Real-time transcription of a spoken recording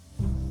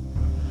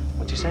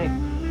he say?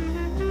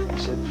 He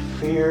said,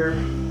 fear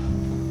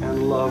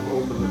and love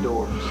open the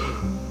doors.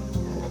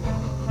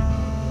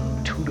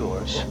 2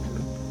 doors,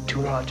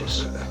 2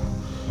 lodges.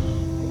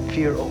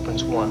 Fear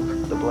opens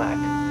one, the black.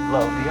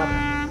 Love the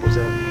other. What does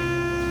that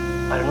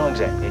mean? I don't know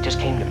exactly. It just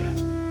came to me.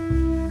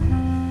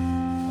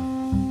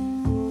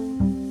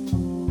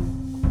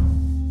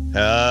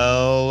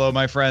 Hello,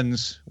 my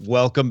friends.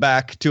 Welcome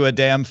back to A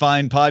Damn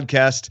Fine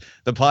Podcast,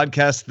 the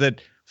podcast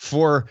that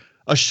for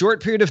a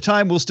short period of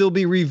time will still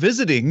be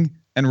revisiting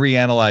and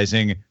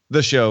reanalyzing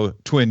the show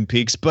Twin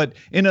Peaks. But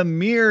in a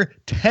mere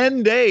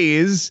 10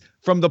 days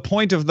from the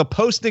point of the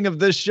posting of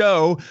this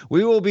show,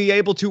 we will be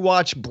able to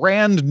watch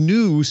brand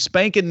new,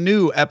 spanking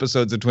new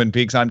episodes of Twin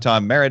Peaks. I'm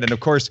Tom Merritt, and of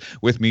course,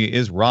 with me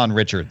is Ron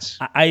Richards.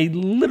 I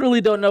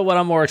literally don't know what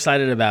I'm more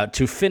excited about,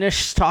 to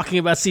finish talking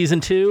about season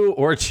 2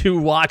 or to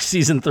watch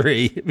season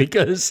 3,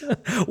 because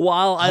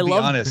while I'll be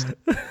honest,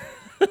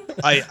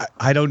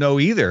 I don't know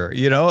either.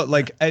 You know,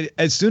 like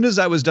as soon as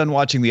I was done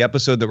watching the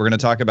episode that we're going to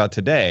talk about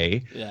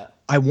today,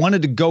 I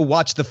wanted to go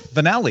watch the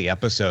finale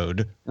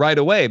episode right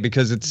away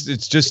because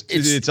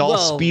it's all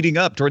speeding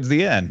up towards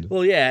the end.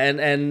 Well, yeah,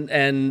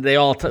 and they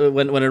all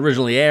when it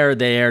originally aired,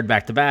 they aired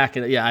back to back,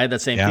 and I had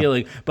that same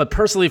feeling. But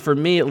personally, for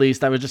me at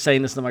least, I was just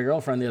saying this to my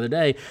girlfriend the other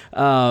day.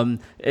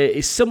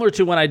 It's similar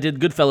to when I did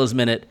Goodfellas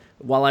Minute.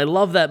 While I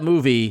love that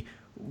movie,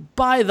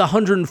 by the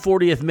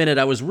 140th minute,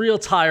 I was real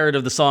tired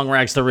of the song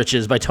Rags to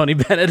Riches by Tony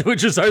Bennett,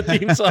 which is our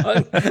theme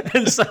song.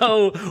 And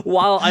so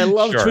while I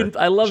love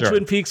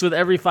Twin Peaks with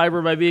every fiber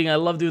of my being, I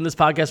love doing this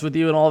podcast with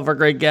you and all of our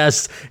great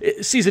guests,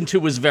 season 2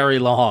 was very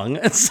long.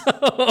 And so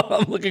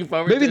I'm looking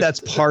forward to it. Maybe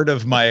that's part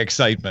of my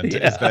excitement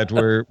is that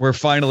we're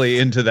finally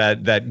into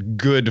that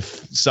good,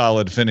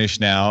 solid finish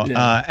now.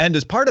 Yeah. And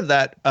as part of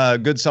that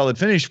good, solid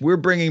finish, we're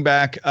bringing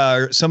back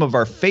some of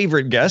our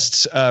favorite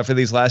guests for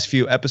these last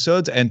few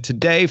episodes. And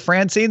today,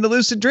 Francine the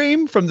Lucid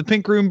Dream from the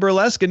Pink Room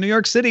Burlesque in New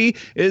York City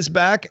is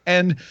back,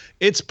 and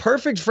it's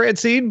perfect,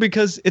 Francine,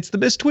 because it's the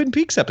Miss Twin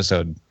Peaks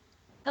episode.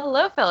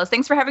 Hello, fellas.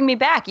 Thanks for having me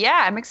back.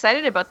 Yeah, I'm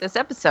excited about this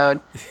episode.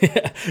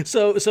 Yeah.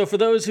 So for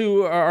those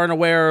who aren't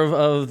aware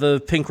of the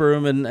Pink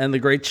Room and the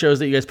great shows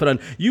that you guys put on,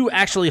 you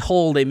actually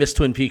hold a Miss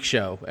Twin Peaks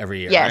show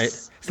every year,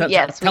 right? So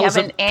yes. Tell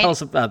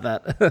us about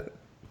that.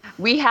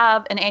 We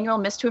have an annual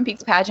Miss Twin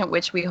Peaks pageant,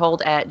 which we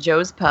hold at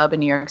Joe's Pub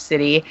in New York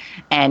City,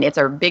 and it's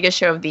our biggest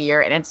show of the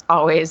year, and it's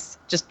always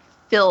just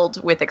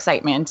filled with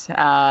excitement.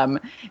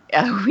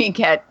 We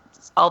get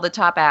all the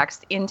top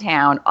acts in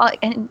town,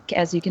 and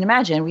as you can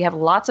imagine, we have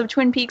lots of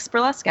Twin Peaks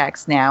burlesque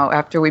acts now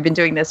after we've been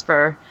doing this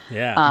for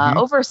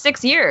over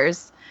 6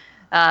 years.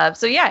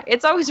 So yeah,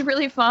 it's always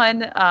really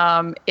fun.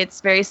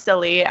 It's very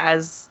silly,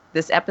 as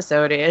this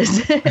episode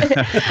is. Do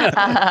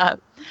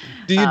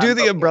you do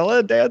the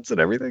umbrella dance and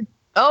everything?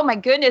 Oh my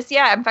goodness,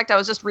 yeah. In fact, I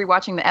was just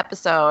rewatching the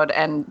episode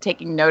and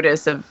taking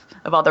notice of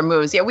all their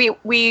moves. Yeah,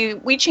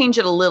 we change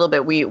it a little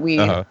bit. We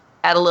add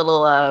a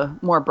little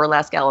more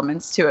burlesque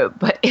elements to it,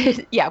 but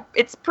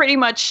it's pretty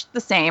much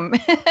the same.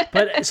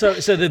 But so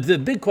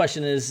the big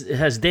question is,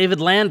 has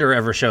David Lander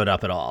ever showed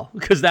up at all?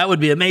 Because that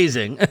would be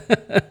amazing.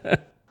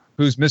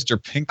 Who's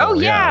Mr. Pinkle? Oh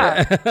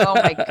yeah. Oh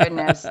my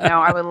goodness.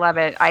 No, I would love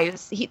it.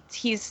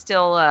 He's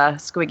still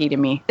squiggy to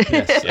me.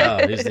 Yes.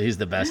 Oh, he's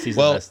the best. He's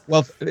the best.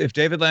 Well, if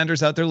David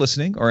Lander's out there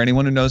listening, or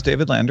anyone who knows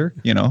David Lander,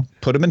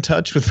 put him in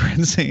touch with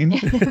Francine.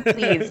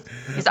 Please.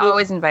 He's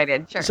always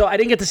invited. Sure. So I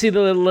didn't get to see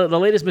the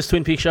latest Miss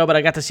Twin Peaks show, but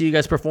I got to see you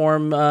guys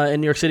perform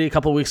in New York City a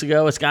couple of weeks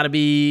ago. It's got to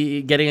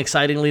be getting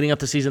exciting leading up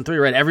to season 3,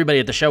 right? Everybody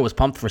at the show was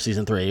pumped for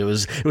season 3. It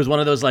was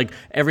one of those, like,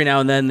 every now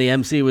and then the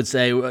MC would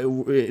say,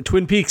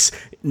 Twin Peaks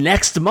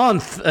next month.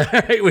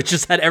 Which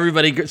just had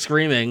everybody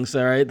screaming.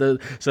 So, right.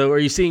 So are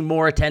you seeing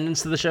more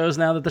attendance to the shows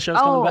now that the show's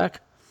coming back?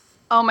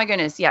 Oh my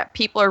goodness. Yeah.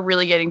 People are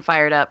really getting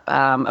fired up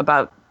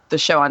about the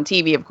show on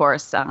TV, of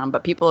course.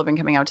 But people have been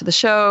coming out to the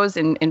shows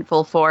in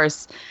full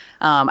force.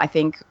 I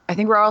think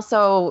we're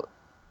also,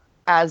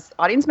 as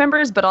audience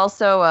members, but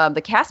also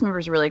the cast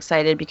members are really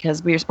excited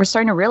because we're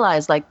starting to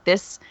realize, like,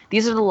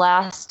 these are the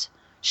last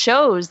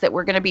shows that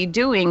we're going to be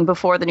doing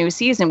before the new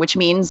season, which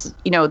means,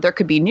 there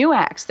could be new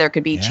acts, there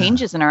could be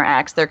changes in our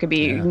acts, there could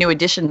be new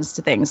additions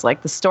to things,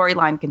 like the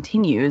storyline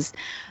continues.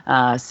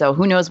 So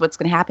who knows what's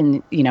going to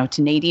happen,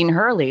 to Nadine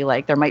Hurley.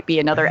 Like, there might be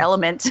another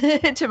element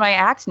to my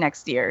act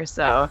next year.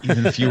 So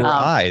even fewer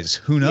eyes,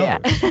 who knows? Yeah,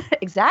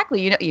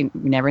 exactly. You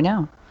never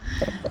know.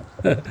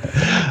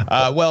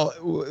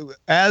 Well,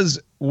 as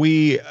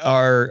we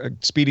are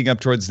speeding up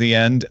towards the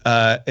end,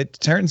 it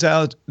turns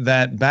out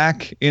that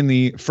back in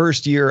the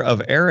first year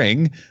of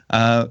airing,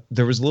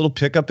 there was a little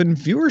pickup in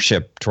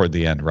viewership toward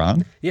the end,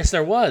 Ron. Yes,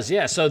 there was.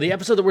 Yeah. So the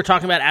episode that we're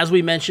talking about, as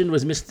we mentioned,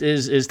 was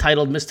is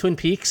titled Miss Twin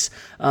Peaks,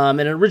 and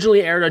it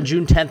originally aired on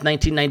June 10th,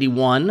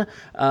 1991.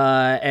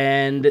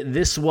 And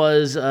this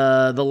was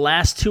the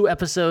last 2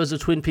 episodes of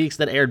Twin Peaks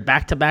that aired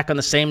back to back on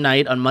the same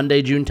night on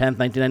Monday, June 10th,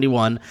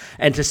 1991.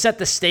 And to set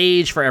the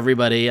stage for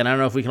everybody, and I don't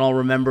know if we can all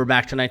remember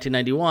back to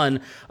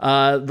 1991,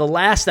 the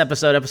last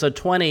episode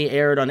 20,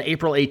 aired on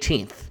April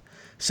 18th.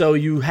 So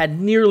you had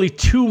nearly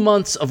 2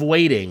 months of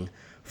waiting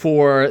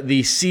for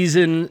the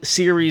season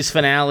series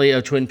finale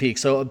of Twin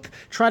Peaks. So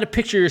try to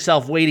picture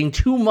yourself waiting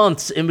 2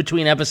 months in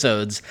between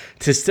episodes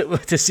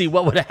to see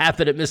what would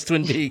happen at Miss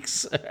Twin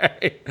Peaks.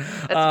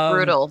 That's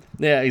brutal.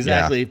 Yeah,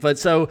 exactly. Yeah. But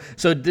so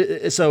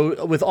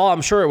with all,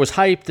 I'm sure it was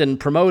hyped and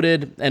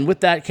promoted, and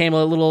with that came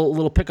a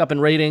little pickup in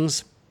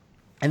ratings.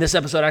 And this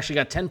episode actually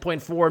got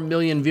 10.4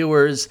 million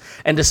viewers.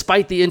 And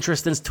despite the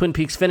interest in Twin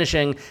Peaks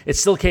finishing, it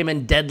still came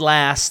in dead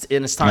last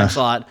in its time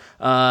slot.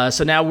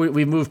 So now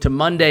we've moved to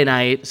Monday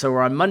night. So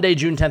we're on Monday,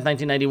 June 10th,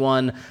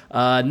 1991.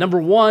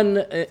 Number one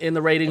in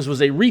the ratings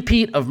was a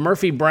repeat of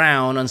Murphy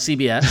Brown on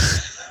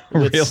CBS.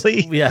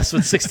 Really? Yes,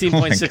 with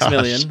 16.6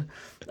 million.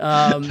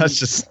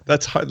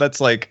 That's hard. That's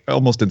like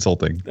almost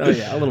insulting. Oh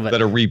yeah, a little bit.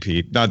 That a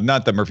repeat. Not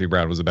that Murphy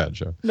Brown was a bad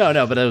show.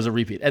 No, but it was a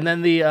repeat. And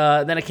then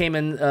then it came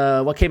in.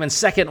 What came in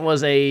second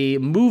was a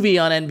movie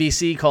on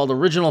NBC called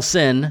Original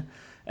Sin.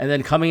 And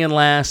then coming in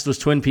last was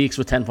Twin Peaks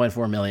with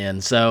 10.4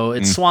 million. So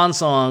it's swan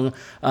song.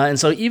 And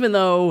so even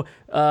though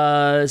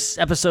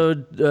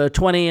episode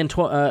 20 and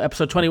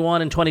episode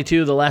 21 and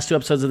 22, the last two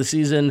episodes of the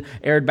season,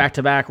 aired back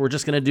to back, we're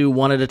just going to do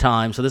one at a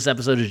time. So this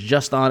episode is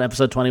just on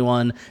episode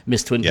 21,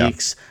 Miss Twin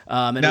Peaks.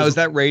 Now, does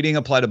that rating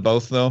apply to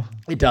both, though?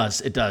 It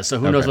does. So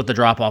who knows what the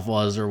drop off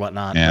was or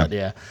whatnot?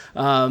 Yeah.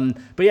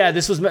 But yeah,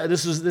 this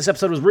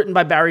episode was written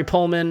by Barry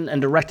Pullman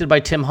and directed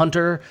by Tim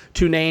Hunter.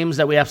 Two names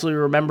that we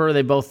absolutely remember.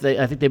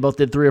 I think they both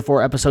did 3 or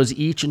 4 episodes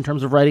each in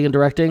terms of writing and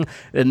directing.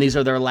 And these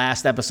are their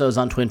last episodes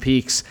on Twin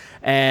Peaks.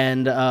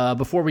 And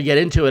before we get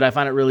into it, I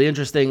find it really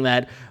interesting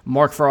that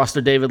Mark Frost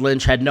or David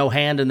Lynch had no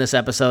hand in this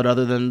episode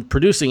other than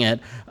producing it.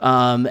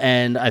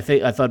 And I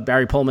thought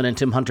Barry Pullman and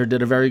Tim Hunter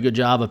did a very good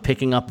job of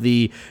picking up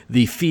the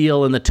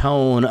feel and the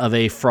tone of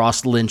a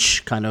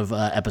Frost-Lynch kind of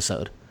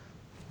episode.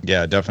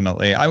 Yeah,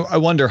 definitely. I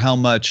wonder how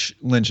much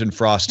Lynch and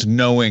Frost,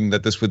 knowing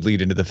that this would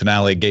lead into the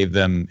finale, gave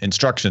them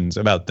instructions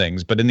about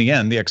things. But in the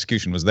end, the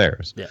execution was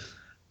theirs. Yeah.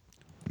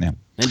 Yeah.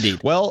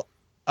 Indeed. Well,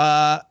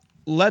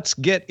 let's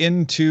get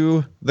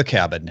into the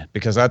cabin,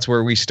 because that's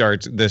where we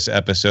start this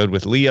episode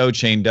with Leo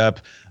chained up,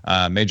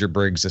 Major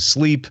Briggs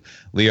asleep,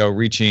 Leo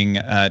reaching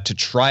to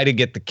try to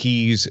get the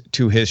keys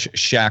to his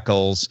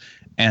shackles.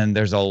 And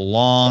there's a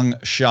long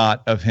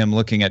shot of him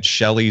looking at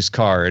Shelley's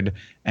card,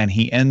 and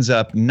he ends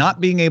up not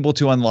being able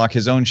to unlock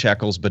his own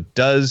shackles, but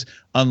does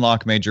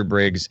unlock Major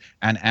Briggs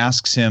and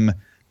asks him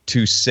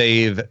to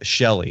save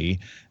Shelley.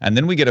 And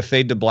then we get a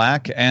fade to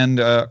black and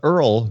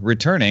Earl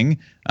returning,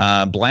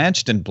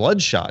 blanched and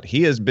bloodshot.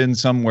 He has been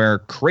somewhere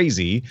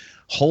crazy,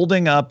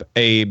 holding up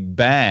a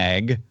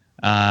bag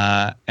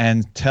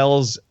and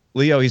tells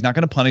Leo he's not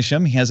going to punish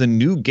him. He has a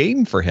new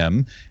game for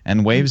him,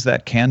 and waves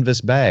that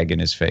canvas bag in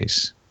his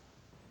face.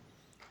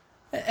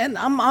 And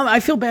I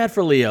feel bad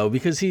for Leo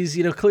because he's,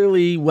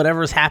 clearly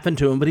whatever's happened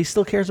to him, but he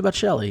still cares about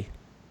Shelley.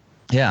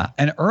 Yeah,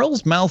 and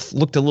Earl's mouth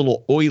looked a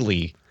little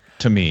oily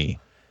to me.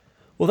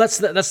 Well, that's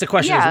the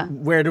question. Yeah. Is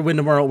where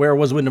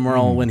was Wyndham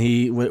Earl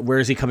where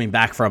is he coming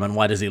back from, and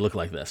why does he look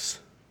like this?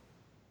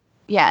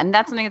 Yeah, and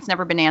that's something that's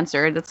never been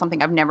answered. That's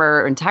something I've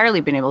never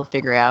entirely been able to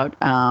figure out.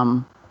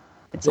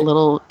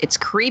 It's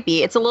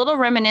creepy. It's a little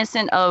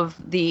reminiscent of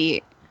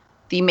the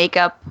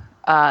makeup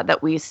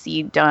that we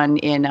see done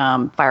in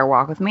Fire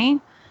Walk with Me.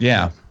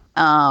 Yeah.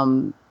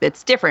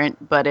 It's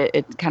different, but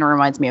it kind of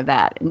reminds me of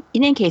that. And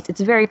in any case,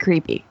 it's very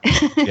creepy.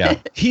 Yeah.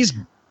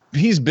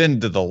 He's been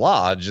to the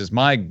lodge is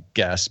my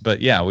guess, but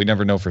yeah, we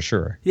never know for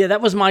sure. Yeah, that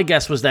was my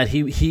guess, was that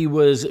he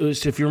was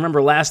if you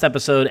remember, last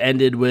episode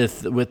ended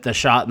with the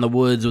shot in the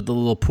woods with the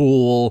little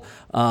pool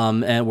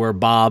and where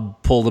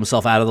Bob pulled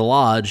himself out of the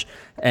lodge.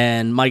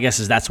 And my guess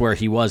is that's where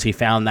he was. He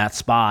found that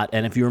spot.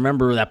 And if you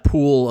remember, that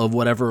pool of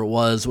whatever it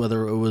was,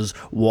 whether it was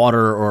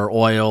water or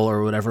oil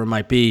or whatever it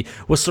might be,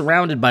 was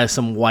surrounded by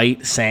some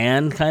white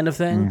sand kind of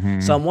thing. Mm-hmm,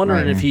 so I'm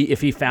wondering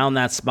if he found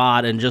that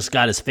spot and just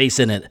got his face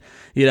in it,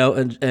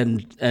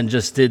 and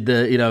just did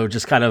the,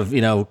 just kind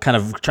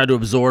of tried to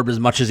absorb as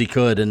much as he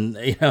could, and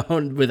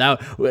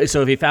without.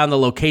 So if he found the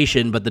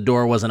location, but the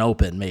door wasn't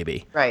open,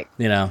 maybe. Right.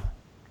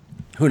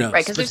 Who knows?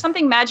 Right, because there's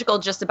something magical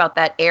just about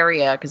that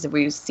area. Because if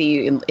we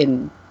see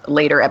in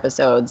later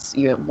episodes,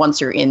 once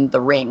you're in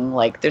the ring,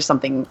 like there's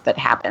something that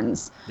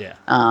happens. Yeah.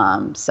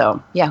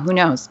 So yeah, who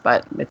knows?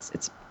 But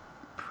it's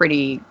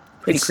pretty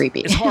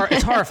creepy. It's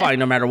horrifying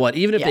no matter what.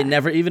 Even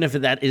if even if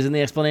that isn't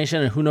the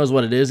explanation, and who knows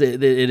what it is,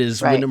 it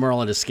is right. Wyndham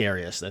Earl at his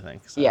scariest, I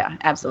think. So. Yeah,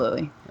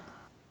 absolutely.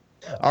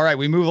 All right,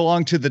 we move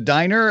along to the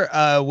diner,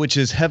 which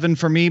is heaven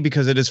for me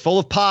because it is full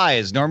of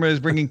pies. Norma is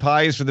bringing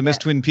pies for the Miss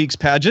Twin Peaks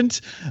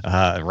pageant,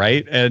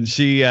 right? And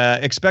she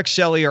expects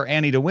Shelley or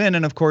Annie to win.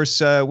 And, of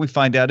course, we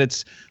find out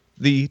it's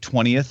the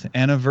 20th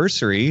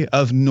anniversary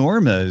of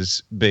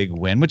Norma's big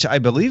win, which I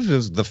believe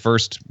is the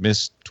first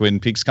Miss Twin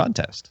Peaks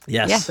contest.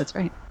 Yes. Yes, that's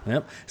right.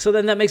 Yep. So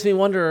then that makes me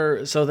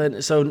wonder, so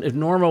if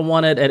Norma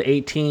won it at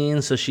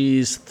 18, so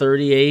she's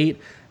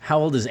 38, how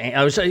old is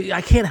Annie?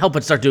 I can't help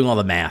but start doing all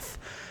the math.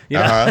 You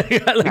know?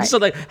 Uh-huh. So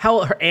like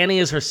how Annie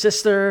is her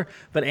sister,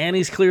 but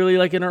Annie's clearly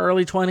like in her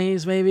early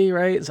 20s, maybe,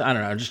 right? So I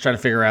don't know. I'm just trying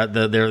to figure out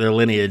their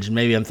lineage.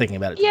 Maybe I'm thinking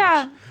about it.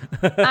 Yeah.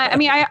 I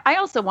mean, I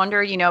also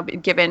wonder,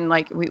 given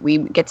like we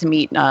get to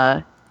meet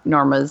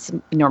Norma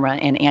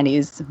and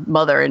Annie's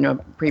mother in a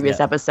previous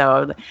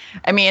episode.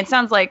 I mean, it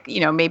sounds like,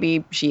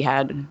 maybe she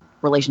had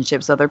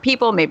relationships with other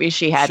people. Maybe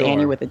she had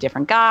Annie with a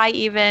different guy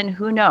even.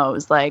 Who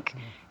knows? Like,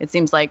 it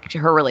seems like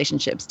her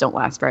relationships don't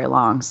last very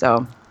long.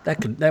 So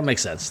that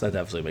makes sense. That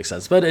definitely makes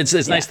sense. But it's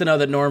nice to know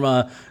that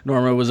Norma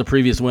was a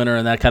previous winner,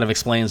 and that kind of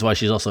explains why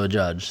she's also a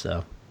judge.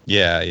 So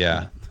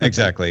yeah,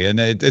 exactly. And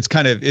it's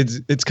kind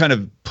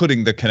of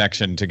putting the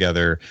connection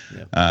together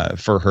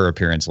for her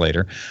appearance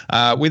later.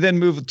 We then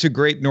move to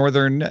Great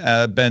Northern,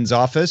 Ben's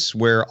office,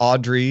 where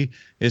Audrey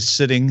is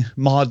sitting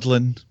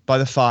maudlin by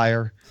the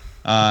fire.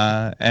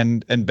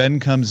 And Ben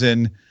comes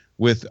in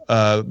with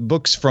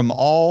books from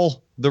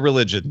all the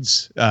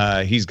religions.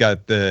 He's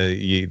got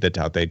the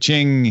Tao Te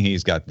Ching,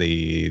 he's got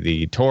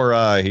the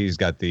Torah, he's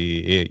got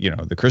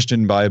the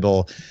Christian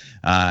Bible,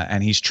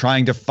 and he's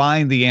trying to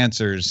find the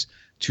answers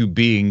to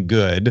being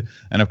good.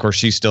 And of course,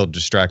 she's still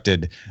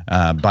distracted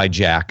by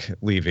Jack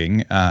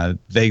leaving.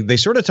 They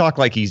sort of talk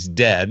like he's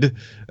dead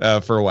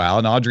for a while,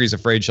 and Audrey's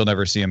afraid she'll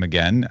never see him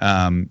again.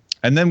 And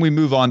then we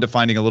move on to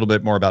finding a little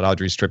bit more about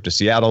Audrey's trip to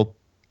Seattle,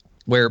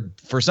 where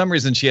for some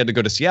reason she had to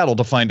go to Seattle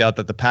to find out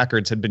that the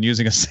Packards had been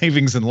using a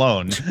savings and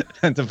loan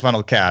to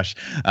funnel cash,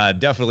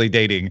 definitely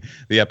dating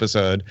the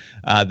episode.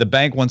 The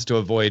bank wants to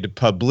avoid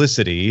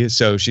publicity,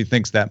 so she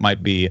thinks that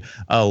might be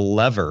a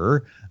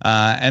lever.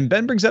 And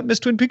Ben brings up Miss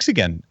Twin Peaks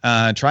again,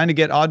 trying to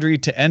get Audrey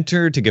to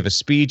enter, to give a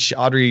speech.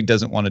 Audrey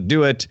doesn't want to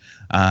do it,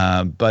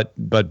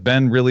 but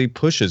Ben really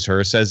pushes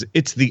her, says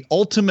it's the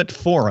ultimate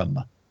forum,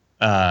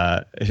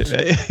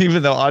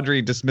 even though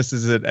Audrey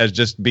dismisses it as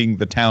just being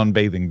the town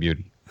bathing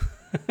beauty.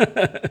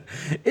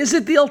 Is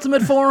it the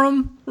ultimate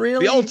forum,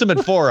 really? The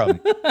ultimate forum.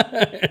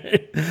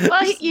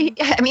 Well,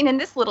 in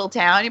this little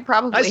town, he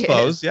probably I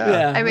suppose, is.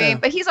 yeah. I mean,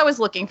 but he's always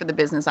looking for the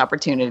business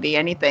opportunity,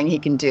 anything he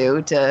can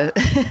do to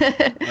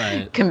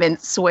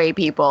sway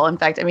people. In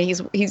fact, I mean,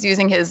 he's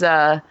using his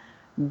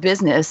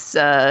business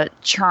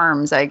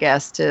charms, I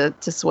guess, to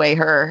sway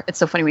her. It's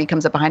so funny when he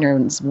comes up behind her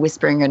and is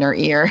whispering in her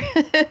ear.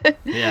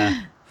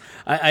 Yeah.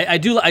 I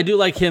do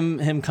like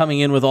him coming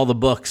in with all the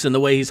books and the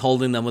way he's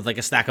holding them with like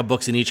a stack of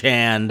books in each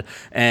hand,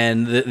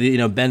 and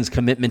the Ben's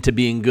commitment to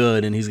being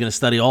good, and he's going to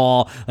study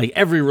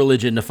every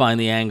religion to find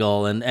the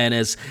angle, and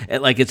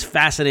it's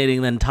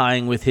fascinating then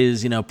tying with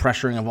his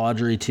pressuring of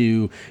Audrey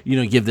to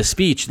give the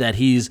speech, that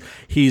he's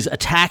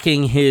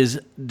attacking his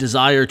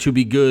desire to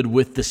be good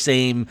with the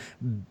same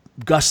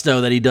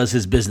gusto that he does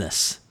his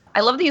business. I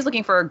love that he's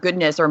looking for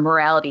goodness or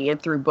morality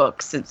through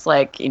books. It's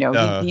like, he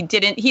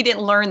didn't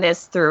learn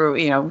this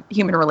through,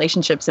 human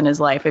relationships in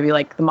his life. It'd be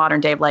like the modern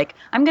day of like,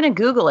 I'm going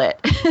to Google it.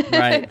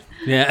 Right.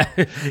 Yeah.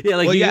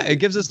 Yeah. It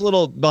gives us a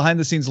little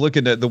behind the scenes look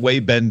at the way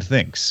Ben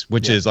thinks,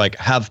 which is like,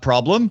 have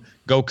problem,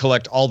 go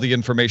collect all the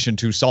information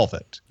to solve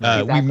it.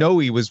 Exactly. We know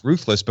he was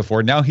ruthless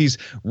before. Now he's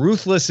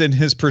ruthless in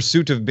his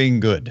pursuit of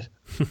being good.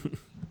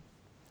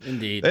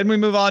 Indeed. Then we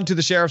move on to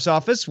the sheriff's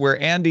office, where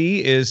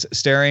Andy is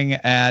staring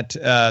at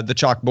the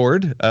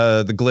chalkboard,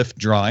 the glyph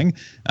drawing.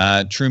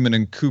 Truman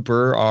and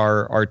Cooper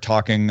are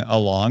talking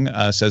along,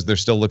 says they're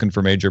still looking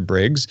for Major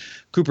Briggs.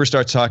 Cooper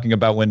starts talking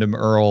about Wyndham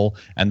Earle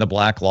and the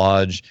Black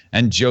Lodge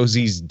and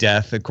Josie's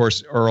death. Of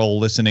course, Earle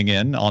listening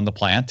in on the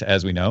plant,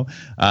 as we know.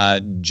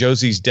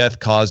 Josie's death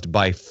caused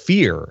by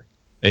fear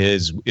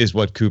is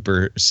what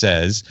Cooper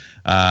says.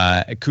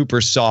 Cooper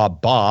saw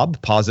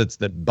Bob, posits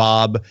that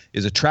Bob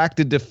is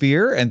attracted to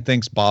fear and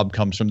thinks Bob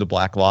comes from the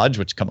Black Lodge,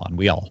 which, come on,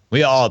 we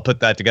all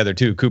put that together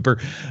too, Cooper.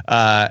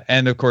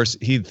 And of course,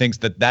 he thinks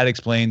that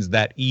explains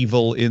that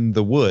evil in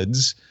the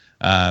woods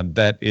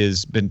that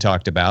is been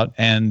talked about,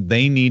 and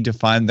they need to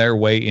find their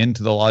way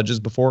into the lodges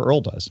before Earl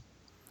does.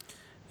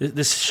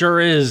 This sure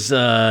is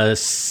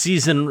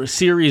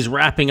series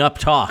wrapping up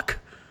talk.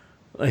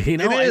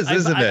 It is,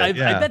 isn't it? I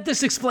bet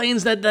this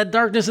explains that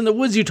darkness in the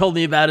woods you told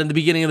me about in the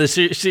beginning of the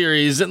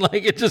series, and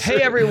it just.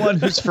 Hey, everyone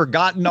who's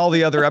forgotten all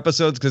the other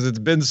episodes because it's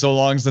been so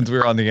long since we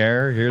were on the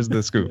air. Here's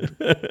the scoop.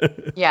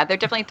 Yeah, they're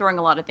definitely throwing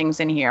a lot of things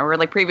in here. Where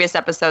previous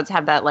episodes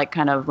have that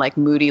kind of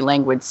moody,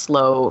 languid,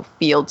 slow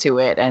feel to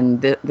it,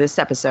 and this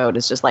episode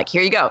is just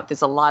here you go.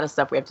 There's a lot of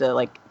stuff we have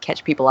to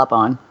catch people up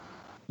on.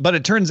 But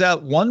it turns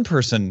out one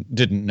person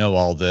didn't know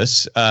all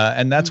this,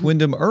 and that's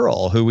Wyndham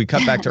Earle, who we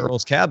cut back to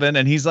Earl's cabin,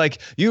 and he's like,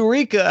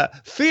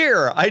 Eureka,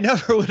 fear, I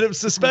never would have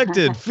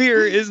suspected.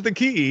 Fear is the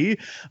key.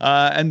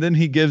 And then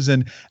he gives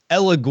an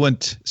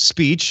eloquent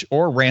speech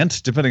or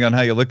rant, depending on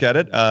how you look at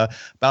it,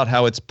 about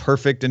how it's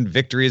perfect and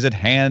victory is at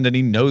hand, and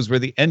he knows where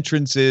the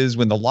entrance is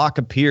when the lock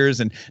appears,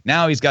 and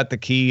now he's got the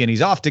key, and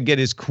he's off to get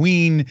his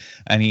queen,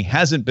 and he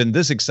hasn't been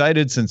this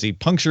excited since he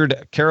punctured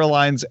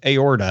Caroline's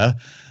aorta.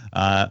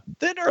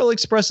 Then Earl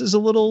expresses a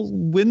little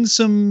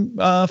winsome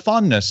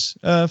fondness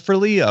for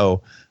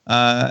Leo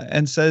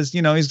and says,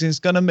 he's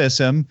going to miss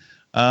him.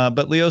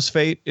 But Leo's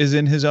fate is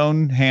in his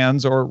own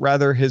hands, or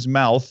rather his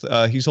mouth.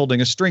 He's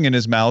holding a string in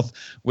his mouth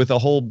with a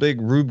whole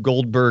big Rube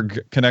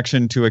Goldberg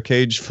connection to a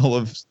cage full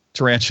of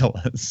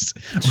tarantulas.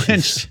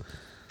 Which,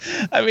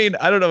 I mean,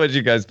 I don't know what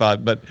you guys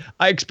thought, but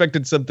I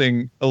expected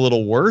something a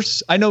little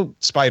worse. I know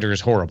spider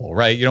is horrible,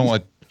 right? You don't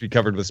want to be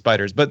covered with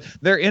spiders, but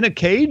they're in a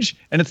cage,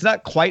 and it's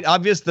not quite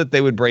obvious that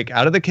they would break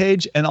out of the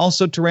cage. And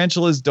also,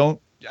 tarantulas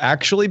don't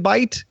actually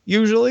bite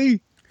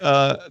usually.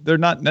 They're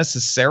not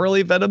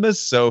necessarily venomous,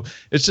 so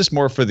it's just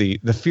more for the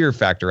fear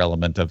factor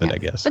element of it, I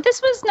guess. But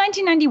this was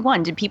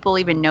 1991. Did people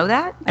even know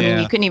that? I mean,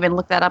 you couldn't even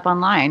look that up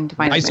online to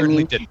find out. I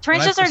certainly did.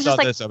 Tarantulas are just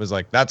like this, I was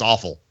like, that's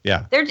awful.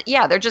 Yeah.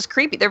 They're just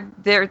creepy.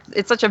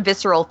 It's such a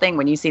visceral thing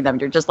when you see them.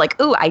 You're just like,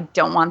 ooh, I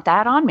don't want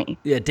that on me.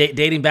 Yeah,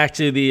 dating back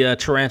to the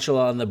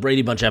tarantula on the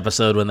Brady Bunch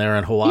episode when they were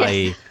in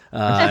Hawaii.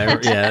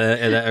 Yes.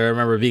 And I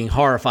remember being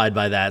horrified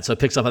by that. So it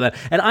picks up on that.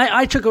 And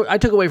I took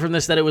away from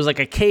this that it was like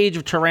a cage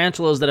of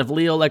tarantulas that if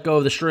Leo let go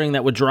of the string,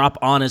 that would drop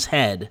on his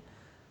head.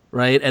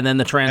 Right, and then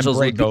the tarantulas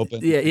break open.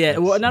 Yeah.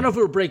 Well, I don't know if it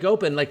would break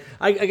open. Like,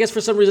 I guess for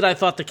some reason I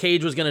thought the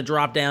cage was going to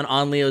drop down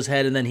on Leo's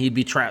head, and then he'd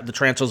be the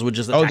tarantulas would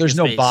just attack there's his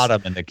no face.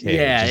 Bottom in the cage.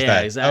 Yeah,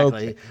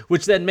 exactly. Okay.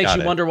 Which then makes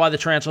you wonder why the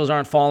tarantulas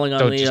aren't falling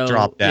on Don't Leo. just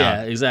drop down.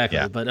 Yeah, exactly.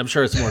 Yeah. But I'm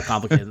sure it's more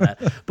complicated than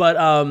that.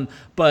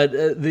 But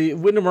the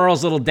Wyndham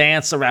Earle's little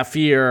dance about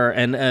fear,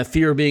 and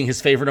fear being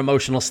his favorite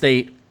emotional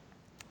state.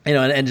 You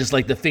know, and just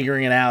like the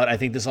figuring it out, I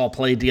think this all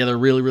played together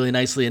really, really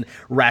nicely and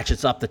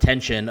ratchets up the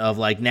tension of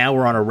like, now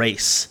we're on a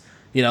race.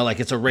 You know, like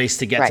it's a race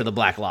to get to the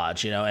Black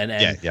Lodge, you know,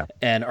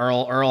 and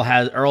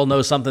Earl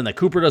knows something that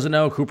Cooper doesn't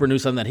know. Cooper knew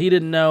something that he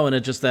didn't know, and it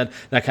just that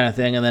kind of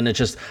thing. And then it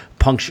just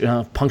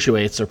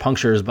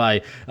punctures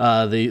by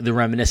the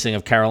reminiscing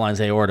of Caroline's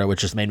aorta,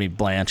 which just made me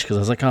blanch because I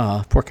was like,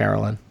 oh, poor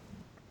Caroline.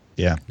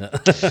 Yeah.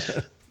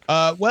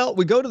 Well,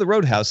 we go to the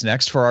Roadhouse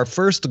next for our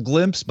first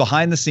glimpse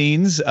behind the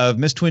scenes of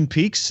Miss Twin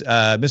Peaks.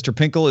 Mr.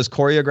 Pinkle is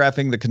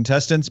choreographing the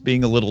contestants,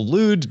 being a little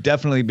lewd,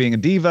 definitely being a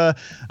diva.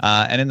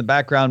 And in the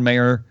background,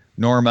 Mayor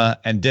Norma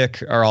and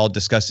Dick are all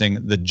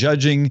discussing the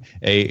judging.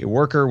 A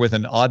worker with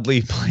an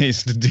oddly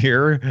placed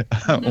deer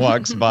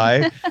walks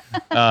by.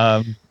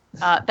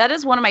 That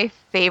is one of my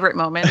favorite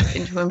moments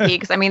in Twin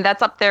Peaks. I mean,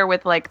 that's up there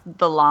with like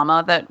the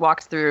llama that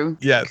walks through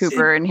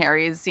Cooper and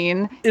Harry's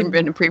scene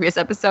in a previous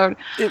episode.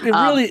 It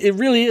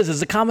really is.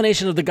 It's a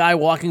combination of the guy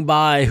walking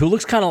by who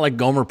looks kind of like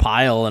Gomer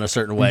Pyle in a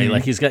certain way.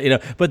 Like he's got,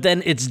 but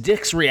then it's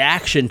Dick's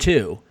reaction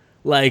too.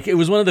 Like, it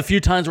was one of the few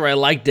times where I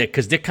liked Dick,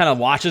 because Dick kind of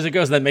watches it,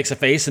 goes, and then makes a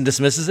face and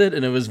dismisses it,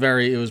 and it was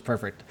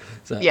perfect.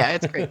 So. Yeah,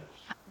 it's great.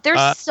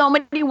 There's so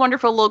many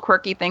wonderful little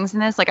quirky things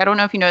in this. Like, I don't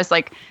know if you noticed,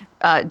 like,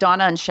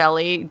 Donna and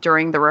Shelley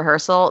during the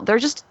rehearsal,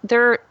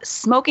 they're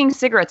smoking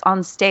cigarettes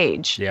on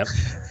stage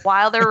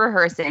while they're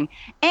rehearsing.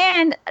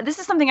 And this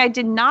is something I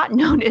did not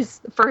notice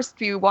the first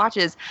few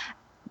watches.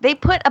 They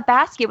put a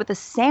basket with a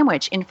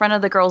sandwich in front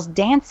of the girls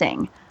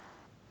dancing.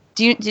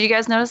 Did you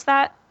guys notice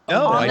that?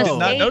 No, I did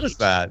not notice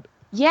that.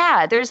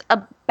 Yeah, there's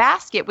a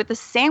basket with a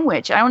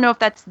sandwich. I don't know if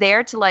that's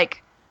there to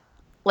like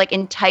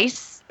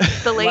entice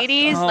the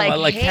ladies.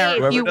 Hey,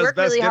 if you work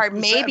really hard,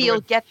 maybe you'll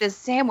get this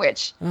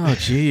sandwich. Oh,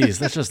 geez,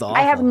 that's just awful.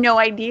 I have no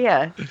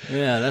idea.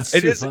 Yeah, that's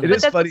it is. funny. It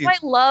is funny.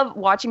 That's why I love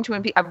watching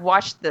Twin Peaks. I've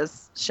watched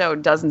this show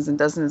dozens and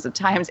dozens of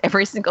times.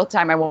 Every single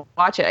time I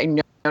watch it,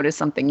 I notice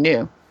something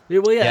new.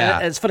 Well,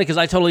 yeah, it's funny because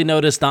I totally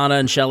noticed Donna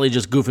and Shelley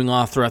just goofing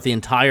off throughout the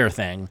entire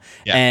thing.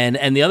 Yeah.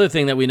 And the other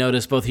thing that we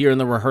noticed both here in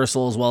the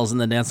rehearsal as well as in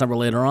the dance number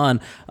later on,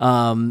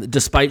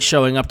 despite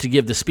showing up to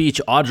give the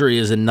speech, Audrey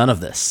is in none of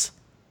this.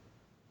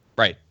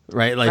 Right.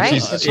 Like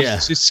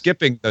she's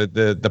skipping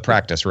the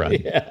practice run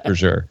for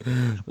sure.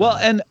 Well,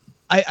 and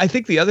I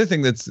think the other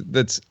thing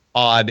that's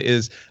odd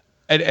is,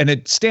 and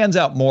it stands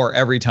out more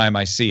every time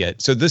I see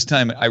it. So this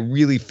time I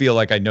really feel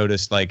like I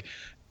noticed like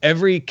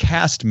every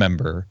cast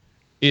member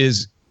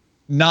is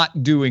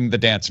not doing the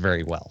dance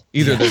very well.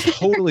 Either they're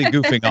totally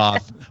goofing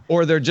off,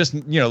 or they're just,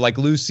 like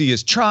Lucy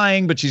is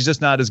trying, but she's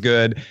just not as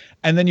good.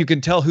 And then you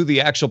can tell who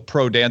the actual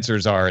pro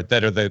dancers are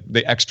that are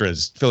the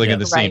extras filling in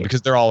the scene,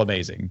 because they're all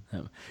amazing.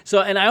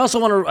 So, and I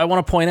also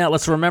want to point out,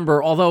 let's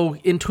remember, although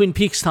in Twin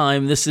Peaks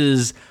time, this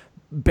is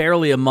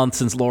barely a month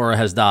since Laura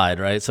has died,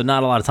 right? So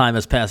not a lot of time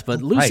has passed,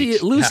 but Lucy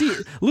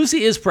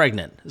is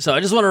pregnant. So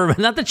I just want to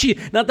remember, not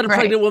that a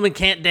pregnant woman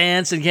can't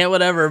dance and can't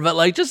whatever, but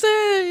like just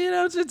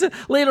it's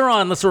later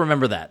on, let's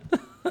remember that.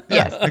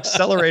 Yes.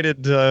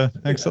 Accelerated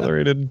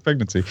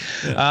pregnancy.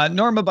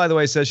 Norma, by the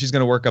way, says she's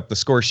going to work up the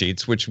score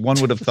sheets, which one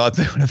would have thought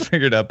they would have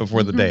figured out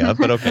before the day of,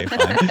 but okay,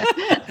 fine.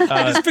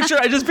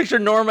 I just picture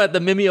Norma at the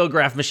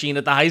mimeograph machine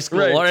at the high school,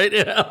 right?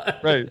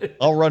 Right.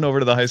 I'll run over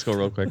to the high school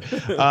real quick.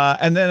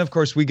 And then, of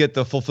course, we get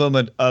the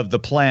fulfillment of the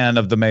plan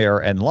of the mayor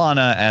and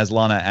Lana, as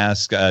Lana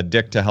asks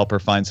Dick to help her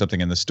find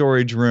something in the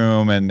storage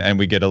room, and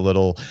we get a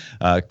little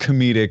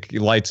comedic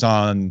lights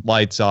on,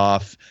 lights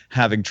off,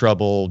 having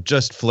trouble,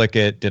 just flick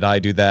it. Did I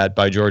do that?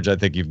 By George, I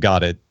think you've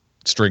got it.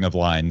 String of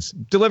lines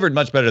delivered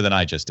much better than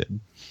I just did.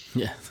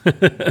 Yeah.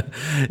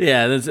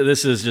 Yeah.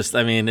 This is just,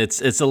 I mean,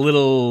 it's a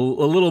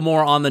little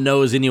more on the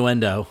nose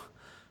innuendo.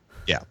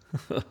 Yeah.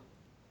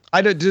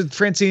 Did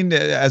Francine,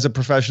 as a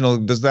professional,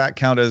 does that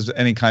count as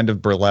any kind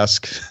of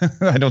burlesque?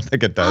 I don't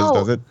think it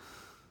does it?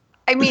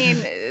 I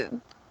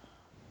mean,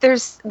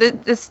 there's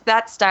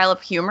that style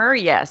of humor.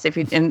 Yes, if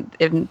you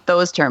in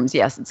those terms,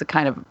 yes, it's a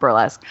kind of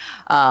burlesque.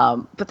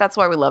 But that's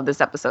why we love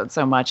this episode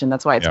so much, and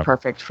that's why it's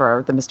perfect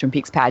for the Miss Twin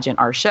Peaks pageant,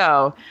 our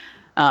show.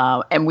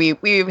 And we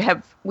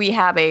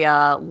have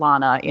a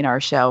Lana in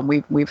our show.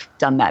 We've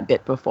done that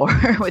bit before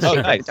with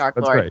nice. Dark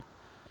That's Lord. Great.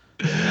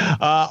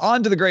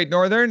 On to the Great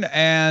Northern,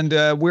 and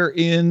we're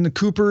in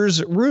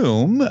Cooper's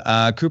room.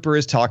 Cooper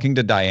is talking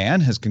to Diane,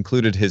 has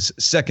concluded his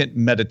second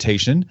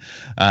meditation,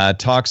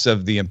 talks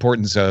of the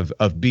importance of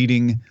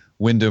beating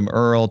Wyndham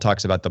Earl,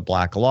 talks about the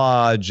Black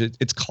Lodge.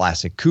 It's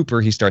classic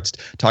Cooper. He starts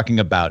talking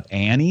about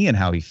Annie and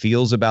how he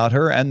feels about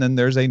her, and then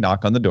there's a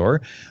knock on the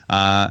door.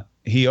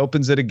 He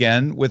opens it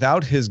again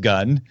without his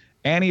gun.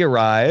 Annie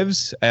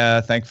arrives.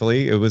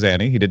 Thankfully, it was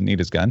Annie. He didn't need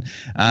his gun.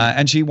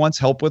 And she wants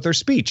help with her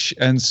speech.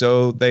 And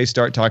so they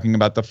start talking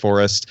about the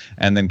forest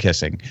and then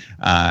kissing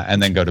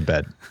and then go to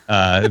bed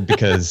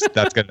because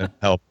that's going to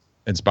help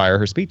inspire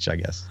her speech, I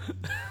guess.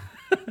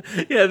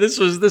 Yeah,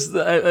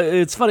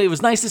 it's funny. It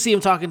was nice to see him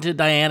talking to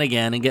Diane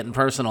again and getting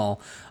personal.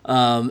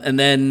 And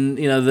then,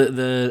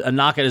 a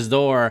knock at his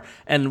door.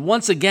 And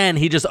once again,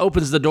 he just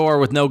opens the door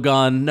with no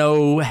gun,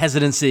 no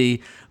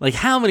hesitancy. Like,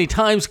 how many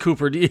times,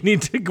 Cooper, do you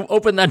need to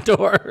open that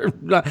door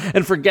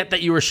and forget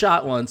that you were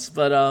shot once?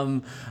 But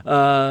him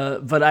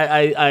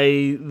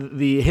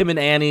and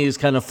Annie's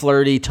kind of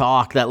flirty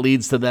talk that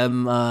leads to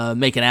them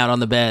making out on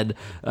the bed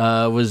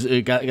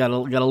got a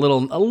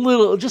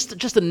little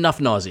just enough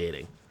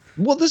nauseating.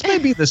 Well, this may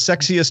be the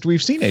sexiest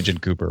we've seen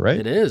Agent Cooper, right?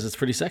 It is. It's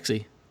pretty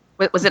sexy.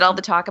 Was it all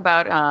the talk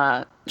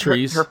about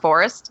trees? Her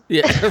forest?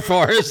 Yeah, her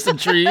forest and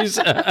trees.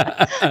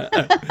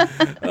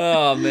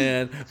 Oh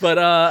man! But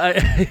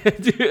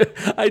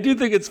I do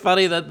think it's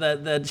funny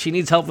that she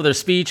needs help with her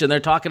speech, and they're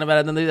talking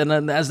about it, and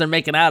then as they're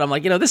making out, I'm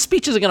like, this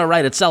speech isn't going to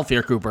write itself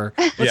here, Cooper.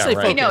 Let's stay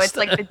focused. I know, it's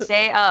like the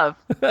day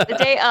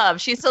of.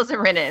 She still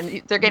hasn't written it,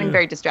 and they're getting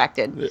very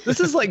distracted.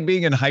 This is like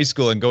being in high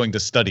school and going to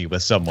study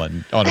with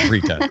someone on a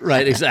pretense.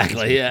 Right?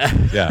 Exactly. Yeah.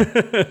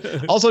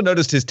 Yeah. Also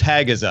noticed his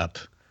tag is up.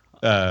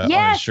 On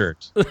his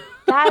shirt.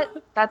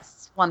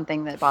 That's one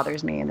thing that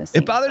bothers me in this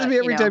scene. It bothers me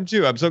every time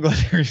too. I'm so glad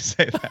to hear you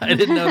say that. I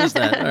didn't notice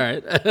that. All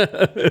right.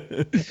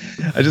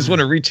 I just want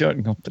to reach out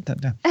and go put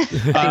that down.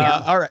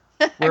 All right.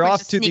 We're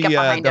off to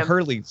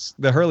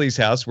the Hurley's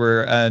house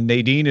where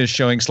Nadine is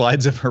showing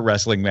slides of her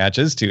wrestling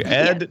matches to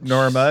Ed,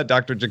 Norma,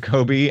 Dr.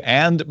 Jacoby,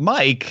 and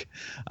Mike.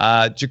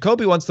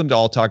 Jacoby wants them to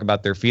all talk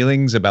about their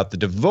feelings about the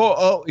divorce.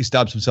 Oh, he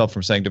stops himself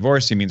from saying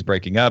divorce. He means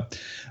breaking up.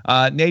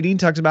 Nadine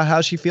talks about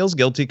how she feels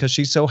guilty because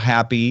she's so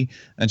happy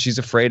and she's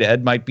afraid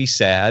Ed might be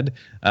sad.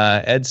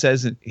 Ed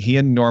says that he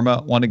and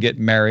Norma want to get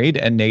married,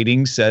 and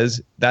Nadine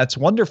says that's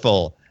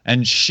wonderful,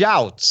 and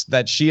shouts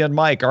that she and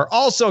Mike are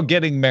also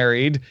getting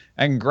married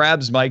and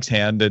grabs Mike's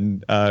hand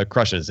and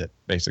crushes it,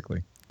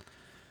 basically.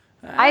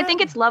 I think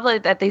it's lovely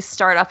that they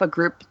start off a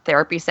group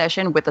therapy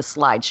session with a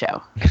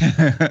slideshow.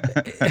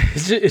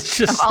 It's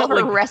just of all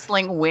her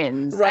wrestling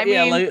wins.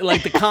 Right,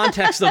 like the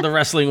context of the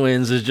wrestling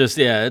wins is just,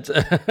 It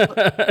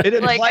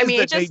implies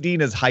that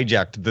Nadine has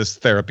hijacked this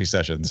therapy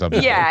session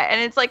somehow. Yeah,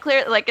 and it's like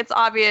clear, like it's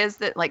obvious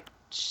that like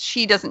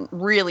she doesn't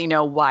really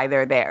know why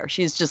they're there.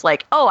 She's just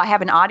like, oh, I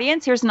have an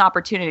audience. Here's an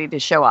opportunity to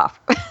show off.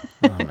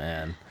 Oh,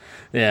 man.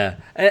 Yeah.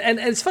 And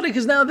it's funny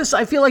because now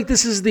I feel like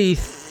this is the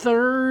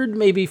third,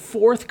 maybe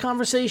fourth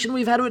conversation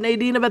we've had with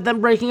Nadine about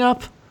them breaking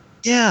up.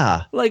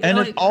 Yeah.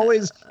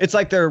 It's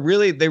like they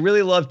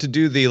really love to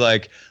do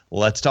the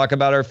let's talk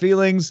about our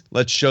feelings.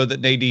 Let's show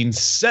that Nadine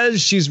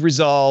says she's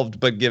resolved,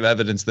 but give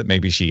evidence that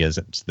maybe she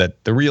isn't,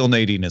 that the real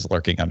Nadine is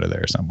lurking under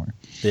there somewhere.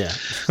 Yeah.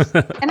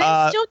 And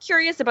I'm still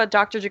curious about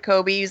Dr.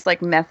 Jacoby's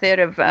method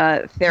of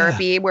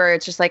therapy, where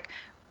it's just like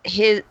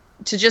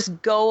to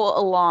just go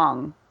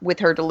along with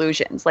her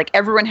delusions. Like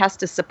everyone has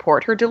to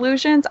support her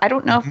delusions. I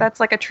don't know if that's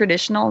like a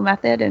traditional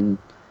method in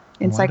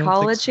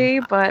psychology,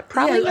 but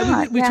probably not.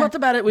 I mean, we talked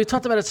about it. We've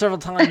talked about it several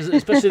times,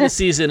 especially this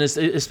season,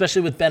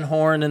 especially with Ben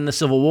Horne and the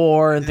Civil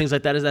War and things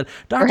like that. Is that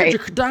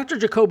Dr.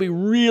 Jacoby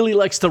really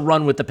likes to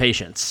run with the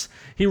patients?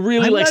 He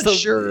really likes to.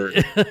 Sure.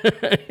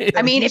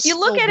 I mean, if you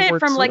look at it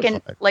from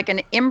an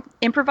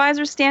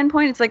improviser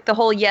standpoint, it's like the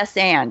whole yes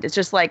and. It's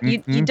just like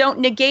you don't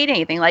negate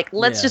anything. Like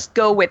let's just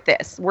go with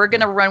this. We're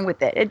gonna run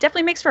with it. It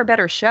definitely makes for a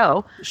better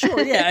show. Sure,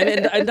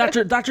 yeah, and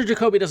Dr.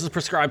 Jacoby doesn't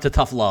prescribe to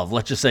tough love.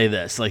 Let's just say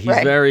this. Like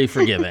he's very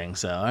forgiving.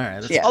 So all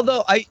right.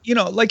 Although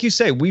like you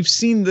say, we've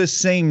seen this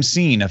same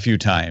scene a few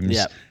times.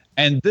 Yeah.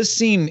 And this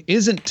scene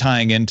isn't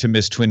tying into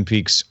Miss Twin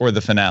Peaks or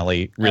the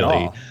finale,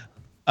 really.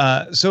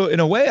 So in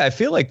a way, I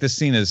feel like this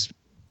scene is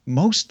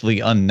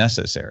mostly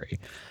unnecessary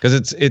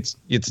because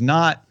it's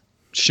not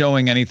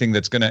showing anything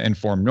that's going to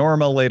inform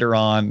Norma later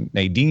on.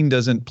 Nadine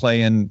doesn't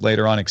play in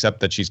later on, except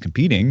that she's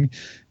competing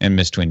in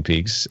Miss Twin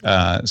Peaks.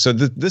 So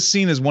this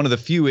scene is one of the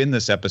few in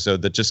this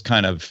episode that just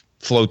kind of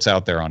floats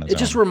out there on its own. It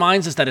just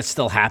reminds us that it's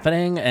still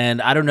happening,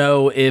 and I don't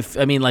know if,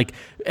 I mean, like,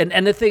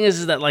 and the thing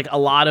is that, like, a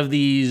lot of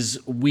these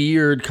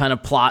weird kind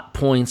of plot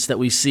points that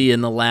we see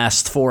in the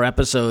last 4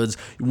 episodes,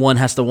 one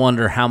has to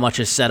wonder how much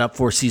is set up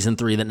for season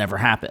 3 that never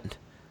happened.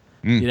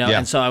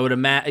 And so I would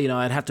imagine,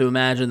 I'd have to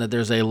imagine that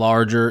there's a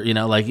larger,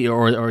 like,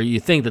 or you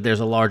think that there's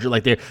a larger,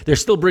 like, they're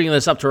still bringing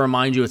this up to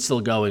remind you it's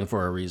still going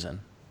for a reason.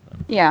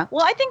 Yeah,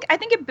 well, I think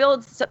it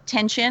builds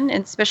tension,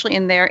 and especially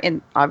in their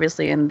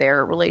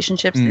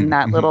relationships in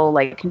that little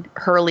like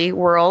Hurley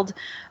world.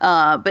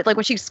 But like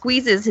when she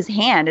squeezes his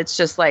hand, it's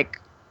just like,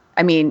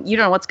 I mean, you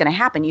don't know what's going to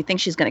happen. You think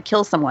she's going to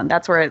kill someone.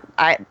 That's where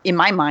in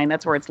my mind,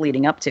 that's where it's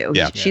leading up to.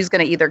 Yeah. She's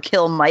going to either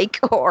kill Mike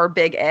or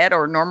Big Ed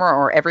or Norma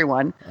or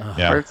everyone,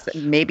 or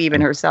maybe even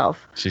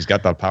herself. She's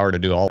got the power to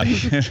do all.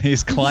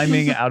 He's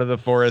climbing out of the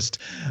forest.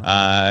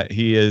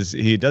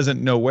 He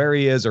doesn't know where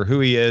he is or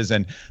who he is,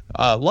 and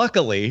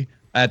luckily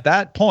at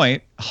that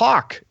point,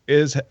 Hawk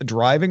is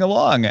driving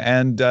along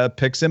and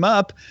picks him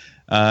up.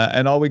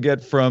 And all we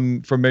get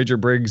from Major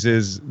Briggs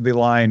is the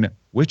line,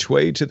 "Which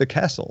way to the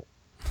castle?"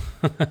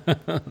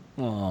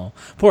 Oh,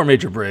 poor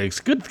Major Briggs.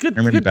 Good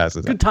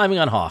timing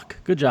on Hawk.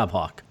 Good job,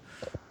 Hawk.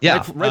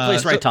 Yeah, right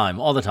place, right time,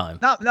 all the time.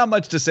 Not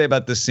much to say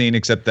about this scene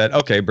except that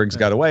Briggs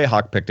got away.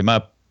 Hawk picked him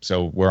up,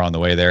 so we're on the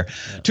way there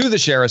to the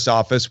sheriff's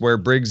office where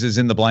Briggs is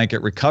in the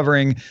blanket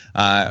recovering.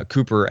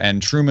 Cooper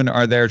and Truman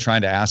are there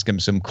trying to ask him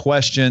some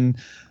questions.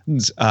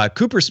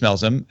 Cooper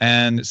smells him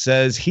and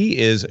says he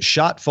is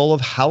shot full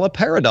of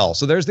haloperidol.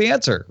 So there's the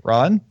answer,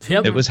 Ron.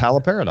 Yep. It was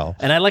haloperidol.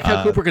 And I like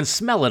how Cooper can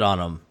smell it on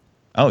him.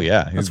 Oh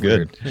yeah, he's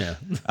good. Weird.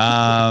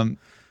 Yeah.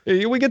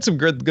 We get some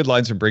good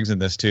lines from Briggs in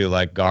this too,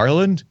 like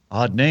Garland,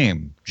 odd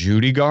name,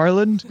 Judy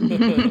Garland,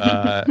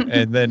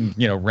 and then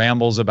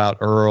rambles about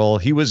Earl.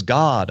 He was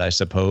God, I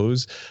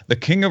suppose. The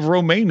King of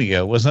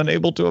Romania was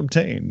unable to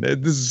obtain.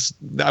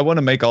 I want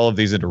to make all of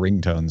these into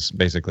ringtones,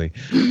 basically.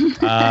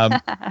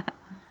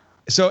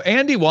 So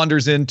Andy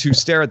wanders in to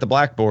stare at the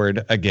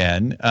blackboard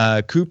again.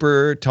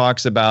 Cooper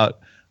talks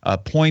about a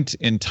point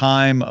in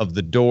time of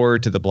the door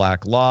to the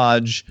Black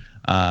Lodge.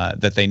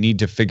 That they need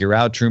to figure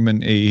out.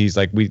 Truman, he's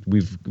like,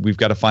 we've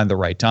got to find the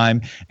right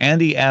time.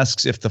 Andy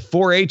asks if the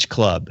 4-H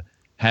club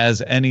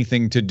has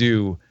anything to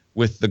do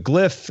with the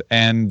glyph,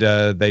 and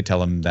they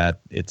tell him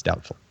that it's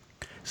doubtful.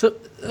 So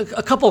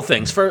a couple of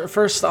things.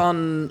 First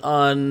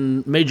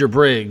on Major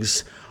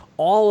Briggs,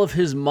 all of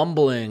his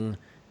mumbling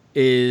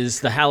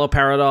is the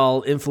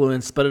haloperidol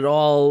influence, but it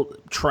all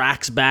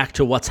tracks back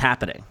to what's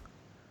happening,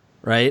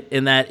 right?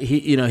 In that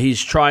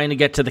he's trying to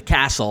get to the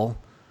castle.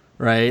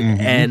 Right,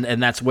 mm-hmm.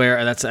 and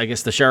that's I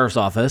guess the sheriff's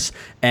office,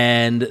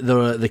 and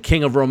the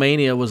King of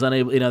Romania was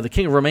unable. The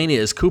King of Romania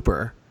is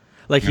Cooper,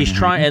 like he's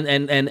trying,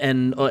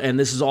 and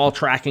this is all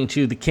tracking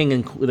to the king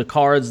and the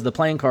cards, the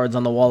playing cards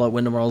on the wall at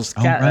Windemer's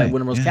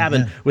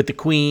cabin with the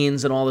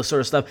queens and all this sort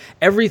of stuff.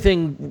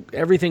 Everything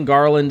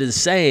Garland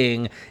is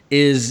saying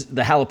is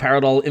the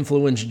haloperidol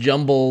influence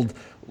jumbled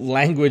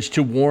language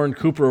to warn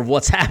Cooper of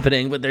what's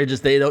happening, but they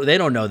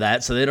don't know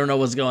that, so they don't know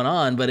what's going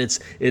on. But it's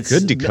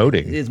good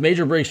decoding. It's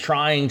Major Briggs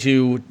trying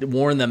to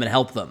warn them and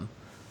help them,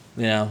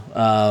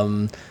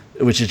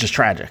 which is just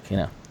tragic,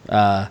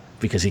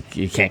 because he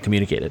can't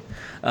communicate it.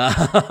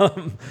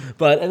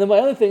 But then my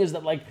other thing is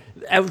that, like,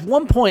 at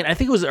one point, I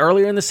think it was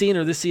earlier in the scene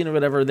or this scene or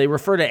whatever, they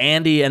refer to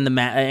Andy and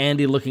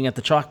Andy looking at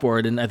the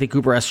chalkboard, and I think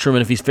Cooper asked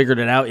Truman if he's figured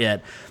it out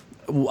yet.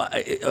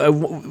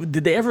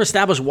 Did they ever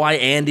establish why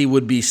Andy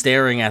would be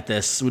staring at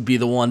this, would be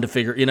the one to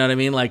figure, you know what I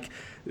mean? Like,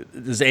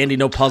 does Andy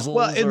know puzzles?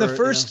 Well, in the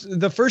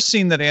first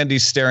scene that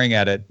Andy's staring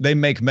at it, they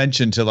make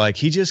mention to, like,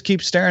 he just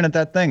keeps staring at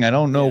that thing. I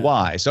don't know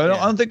why. So I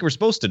don't think we're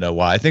supposed to know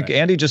why. I think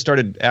Andy just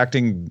started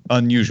acting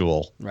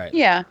unusual. Right.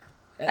 Yeah.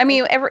 I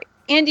mean,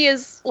 Andy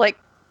is, like,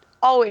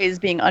 always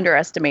being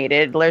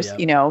underestimated. There's,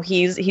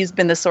 he's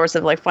been the source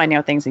of, like, finding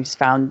out things. He's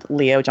found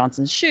Leo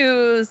Johnson's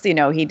shoes.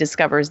 He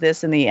discovers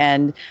this in the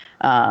end.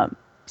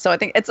 So I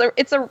think it's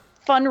a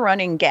fun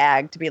running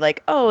gag to be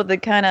like, oh, the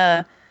kind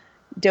of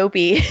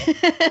dopey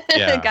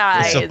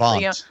guy.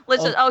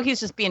 He's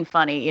just being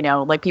funny.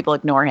 Like, people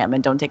ignore him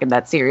and don't take him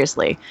that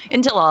seriously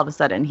until all of a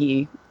sudden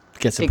he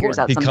figures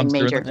out something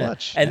major.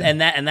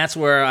 And that's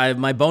where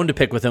my bone to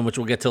pick with him, which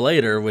we'll get to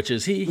later, which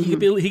is he could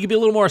be a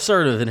little more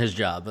assertive in his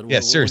job.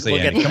 But seriously,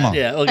 Andy, come on.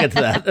 Yeah, we'll get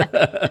to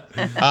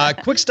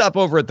that. Quick stop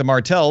over at the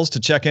Martells to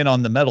check in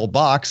on the metal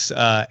box.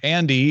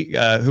 Andy,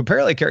 who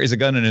apparently carries a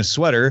gun in his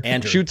sweater,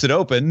 shoots it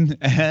open,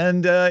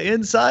 and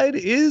inside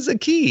is a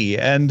key.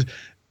 And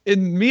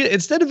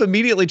instead of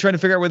immediately trying to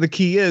figure out where the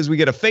key is, we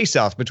get a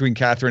face-off between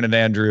Catherine and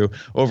Andrew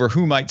over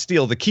who might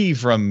steal the key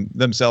from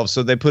themselves,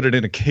 so they put it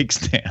in a cake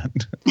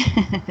stand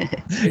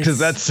because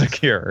that's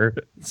secure.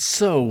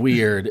 So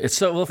weird. It's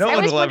so no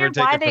one will ever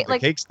take it from the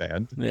cake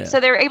stand. Yeah. So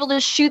they were able to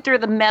shoot through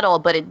the metal,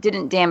 but it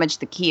didn't damage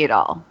the key at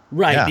all.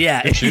 Right.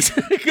 Yeah.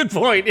 Good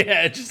point.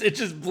 Yeah. It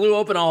just blew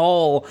open a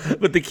hole,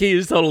 but the key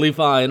is totally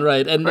fine.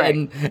 Right.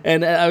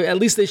 And at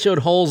least they showed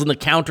holes in the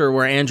counter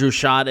where Andrew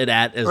shot it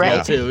at as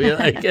well too.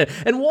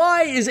 And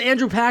why is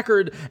Andrew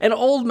Packard an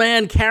old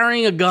man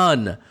carrying a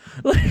gun?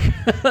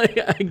 Like,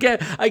 I get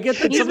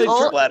that He's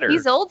somebody.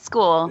 he's old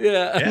school.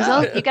 Yeah. He's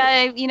old, you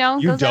gotta, You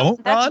those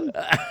don't, Ron?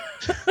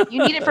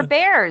 You need it for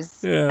bears.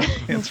 Yeah.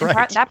 That's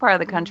right. That part of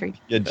the country.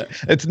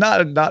 It's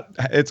not.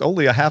 It's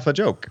only a half a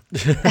joke.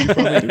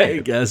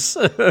 I guess.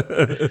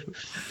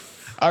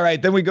 All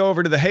right, then we go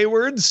over to the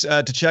Haywards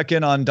to check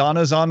in on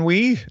Donna's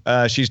ennui.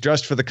 She's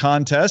dressed for the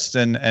contest,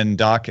 and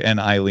Doc and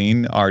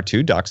Eileen are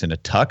too. Doc's in a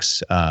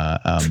tux,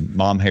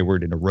 Mom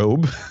Hayward in a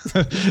robe.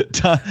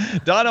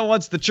 Donna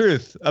wants the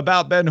truth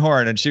about Ben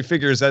Horne, and she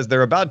figures as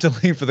they're about to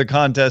leave for the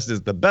contest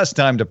is the best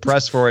time to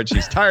press for it.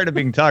 She's tired of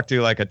being talked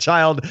to like a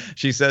child,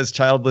 she says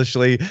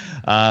childishly.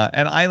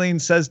 And Eileen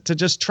says to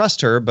just trust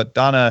her, but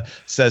Donna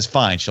says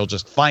fine, she'll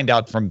just find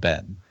out from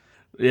Ben.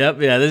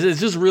 Yep, yeah. It's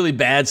just really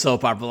bad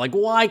soap opera. Like,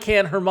 why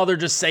can't her mother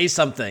just say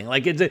something?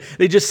 Like,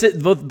 they just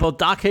sit. Both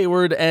Doc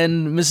Hayward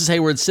and Mrs.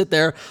 Hayward sit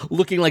there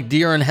looking like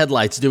deer in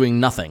headlights, doing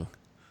nothing.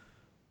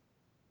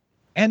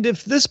 And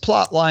if this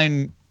plot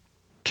line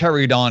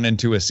carried on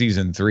into a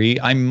season 3,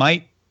 I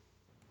might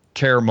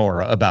care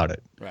more about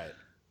it. Right.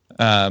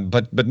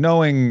 But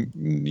knowing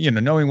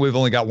we've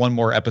only got one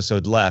more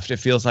episode left, it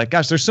feels like,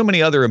 gosh, there's so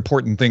many other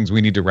important things we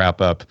need to wrap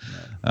up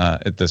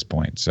at this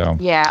point. So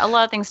yeah, a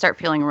lot of things start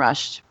feeling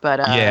rushed, but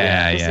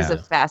this is a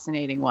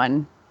fascinating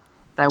one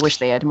that I wish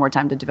they had more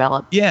time to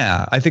develop.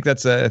 Yeah, I think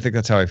that's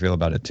how I feel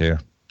about it too.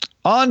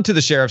 On to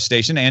the sheriff's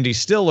station. Andy's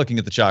still looking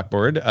at the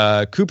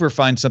chalkboard. Cooper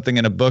finds something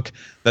in a book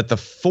that the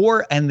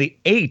 4 and the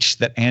H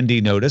that Andy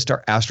noticed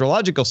are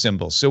astrological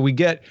symbols. So we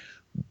get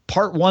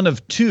part 1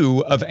 of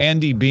 2 of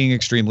Andy being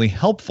extremely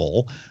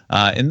helpful.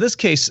 In this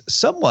case,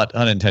 somewhat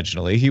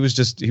unintentionally. He was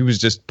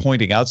just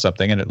pointing out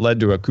something, and it led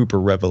to a Cooper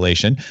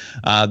revelation.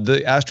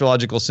 The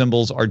astrological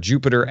symbols are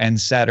Jupiter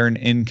and Saturn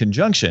in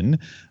conjunction.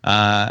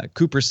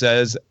 Cooper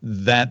says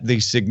that the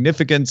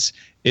significance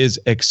is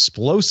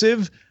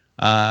explosive,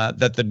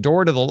 that the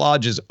door to the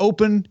lodge is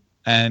open,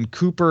 and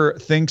Cooper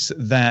thinks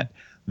that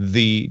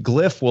the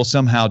glyph will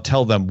somehow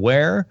tell them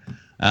where.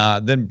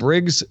 Then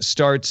Briggs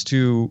starts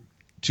to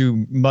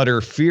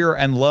mutter, fear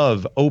and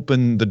love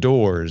open the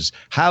doors.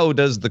 How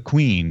does the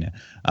queen?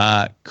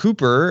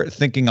 Cooper,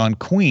 thinking on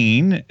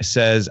queen,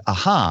 says,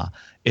 aha,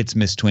 it's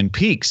Miss Twin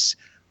Peaks.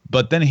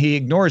 But then he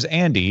ignores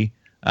Andy.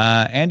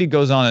 Andy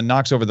goes on and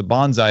knocks over the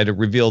bonsai to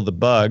reveal the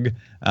bug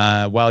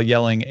while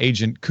yelling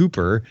Agent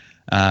Cooper.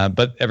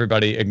 But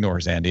everybody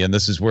ignores Andy, and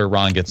this is where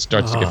Ron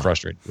starts to get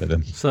frustrated with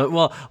him. So,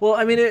 well,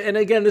 I mean, and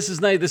again, this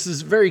is nice. This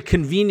is very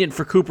convenient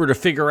for Cooper to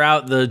figure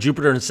out the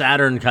Jupiter and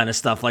Saturn kind of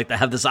stuff, like to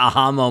have this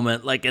aha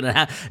moment, like, and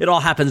it all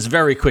happens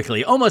very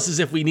quickly, almost as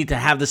if we need to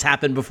have this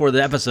happen before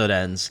the episode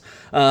ends.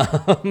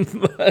 But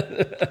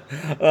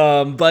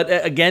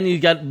again, you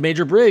got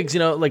Major Briggs,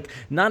 like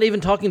not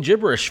even talking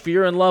gibberish.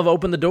 Fear and love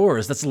open the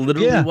doors. That's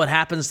literally what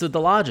happens to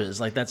the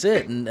lodges. Like that's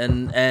it,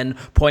 and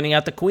pointing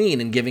out the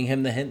queen and giving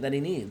him the hint that he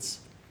needs.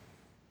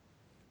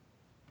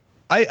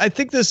 I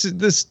think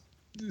this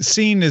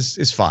scene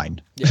is fine.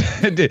 Yeah.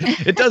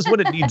 It does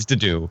what it needs to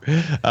do.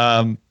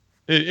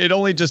 It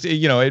only just,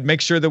 it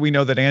makes sure that we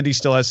know that Andy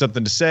still has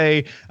something to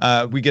say.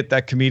 We get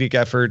that comedic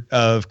effort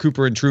of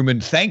Cooper and Truman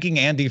thanking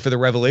Andy for the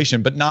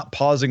revelation, but not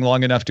pausing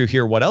long enough to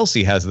hear what else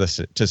he has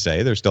to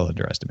say. They're still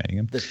underestimating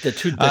him. They're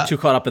too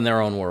caught up in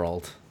their own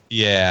world.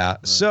 Yeah.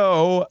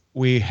 So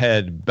we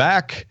head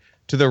back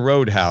to the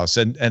Roadhouse,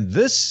 and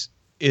this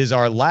is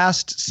our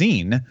last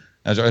scene.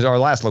 As our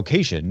last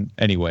location,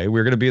 anyway.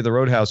 We're going to be at the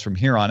Roadhouse from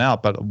here on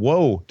out, but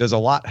whoa, does a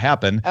lot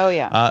happen. Oh,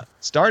 yeah.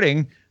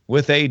 Starting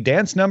with a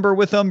dance number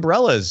with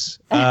umbrellas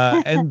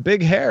and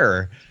big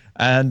hair,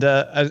 and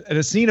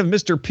a scene of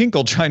Mr.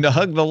 Pinkle trying to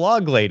hug the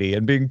log lady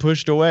and being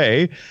pushed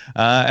away.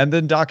 And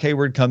then Doc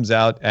Hayward comes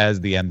out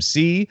as the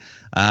MC,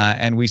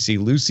 and we see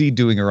Lucy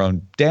doing her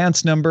own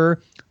dance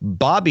number.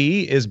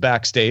 Bobby is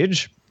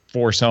backstage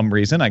for some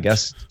reason, I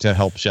guess, to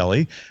help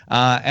Shelley,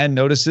 and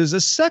notices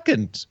a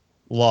second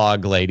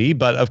log lady,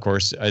 but of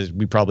course, as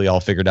we probably all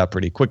figured out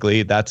pretty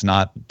quickly, that's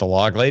not the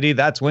log lady,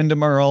 that's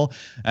Wyndham Earl,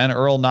 and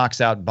Earl knocks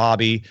out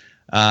Bobby.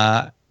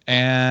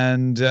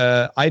 And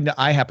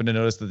I happen to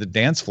notice that the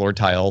dance floor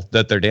tile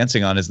that they're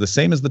dancing on is the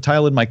same as the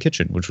tile in my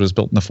kitchen, which was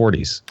built in the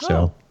 40s.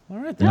 So all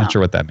right, I'm not sure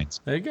what that means.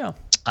 There you go.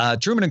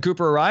 Truman and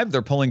Cooper arrive.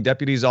 They're pulling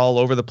deputies all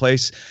over the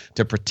place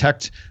to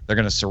protect. They're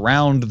going to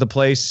surround the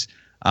place.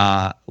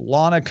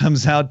 Lana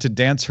comes out to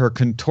dance her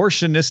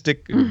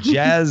contortionistic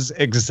jazz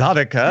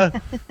exotica.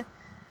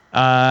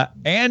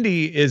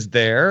 Andy is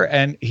there,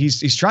 and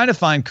he's trying to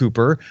find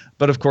Cooper,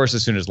 but of course,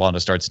 as soon as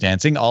Lana starts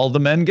dancing, all the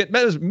men get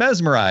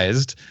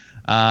mesmerized.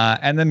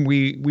 And then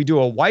we do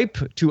a wipe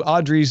to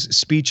Audrey's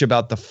speech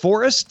about the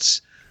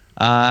forests,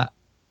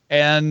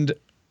 and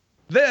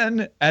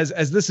then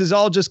as this is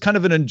all just kind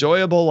of an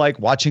enjoyable, like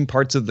watching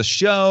parts of the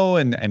show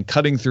and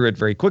cutting through it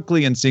very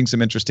quickly and seeing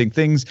some interesting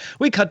things,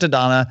 we cut to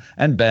Donna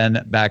and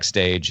Ben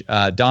backstage.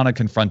 Donna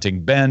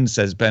confronting Ben,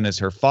 says Ben is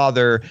her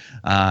father,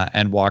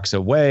 and walks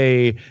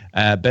away.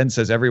 Ben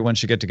says everyone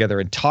should get together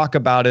and talk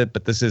about it,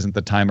 but this isn't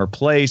the time or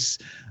place.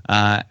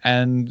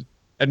 And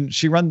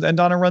and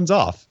Donna runs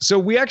off. So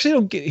we actually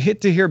don't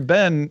get to hear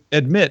Ben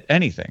admit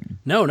anything.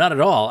 No, not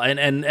at all.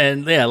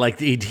 And yeah, like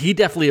he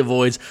definitely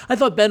avoids. I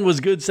thought Ben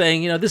was good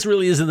saying, this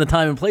really isn't the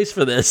time and place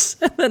for this.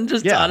 And then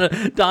just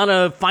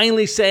Donna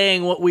finally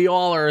saying what we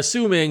all are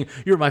assuming,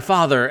 you're my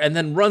father, and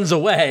then runs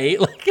away.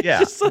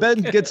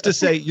 Ben gets to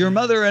say, your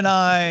mother and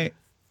I,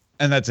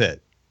 and that's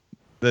it.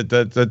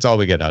 That's all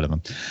we get out of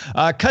him.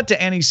 Cut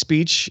to Annie's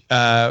speech,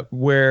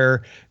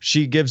 where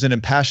she gives an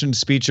impassioned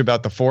speech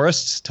about the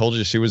forests. Told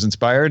you she was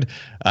inspired.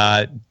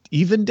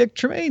 Even Dick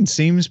Tremaine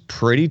seems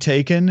pretty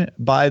taken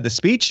by the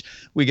speech.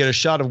 We get a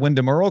shot of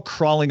Windom Earle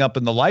crawling up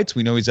in the lights.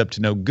 We know he's up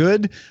to no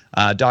good.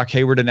 Doc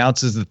Hayward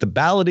announces that the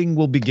balloting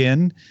will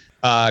begin.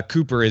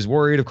 Cooper is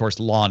worried. Of course,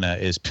 Lana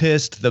is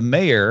pissed. The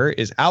mayor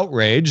is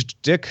outraged.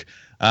 Dick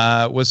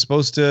was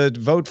supposed to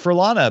vote for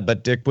Lana,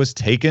 but Dick was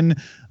taken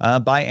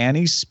by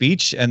Annie's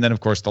speech. And then, of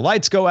course, the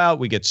lights go out.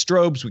 We get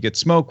strobes, we get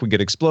smoke, we get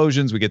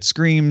explosions, we get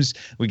screams,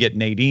 we get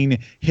Nadine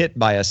hit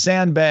by a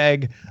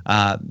sandbag.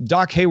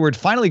 Doc Hayward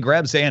finally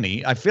grabs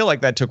Annie. I feel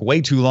like that took way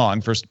too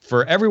long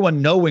for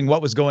everyone knowing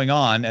what was going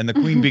on and the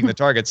queen being the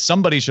target.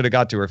 Somebody should have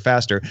got to her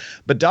faster.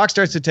 But Doc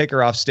starts to take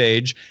her off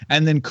stage,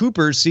 and then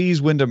Cooper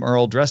sees Windom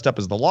Earle dressed up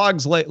as the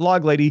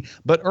log lady,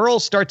 but Earle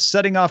starts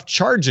setting off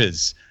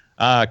charges.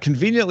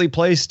 Conveniently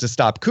placed to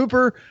stop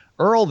Cooper.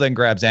 Earle then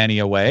grabs Annie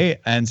away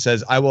and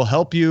says, I will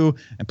help you,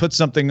 and puts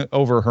something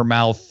over her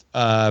mouth,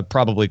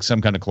 probably some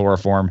kind of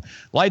chloroform.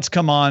 Lights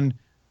come on.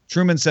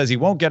 Truman says he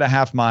won't get a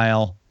half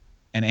mile.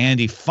 And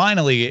Andy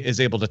finally is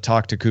able to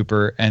talk to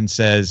Cooper and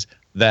says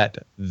that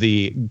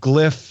the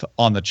glyph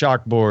on the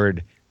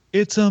chalkboard,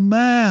 it's a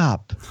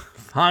map.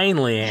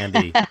 Finally,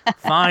 Andy.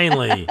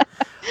 Finally.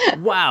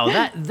 Wow,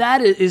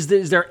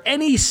 is there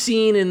any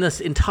scene in this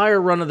entire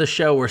run of the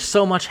show where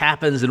so much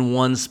happens in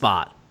one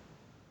spot?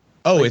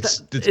 Oh, like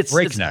it's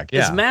breakneck.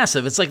 It's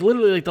massive. It's like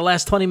literally like the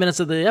last 20 minutes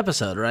of the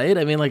episode, right?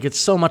 I mean, like it's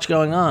so much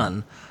going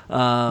on.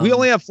 We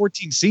only have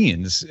 14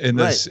 scenes in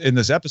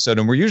this episode,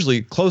 and we're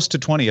usually close to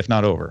 20, if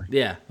not over.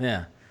 Yeah.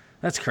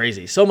 That's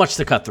crazy. So much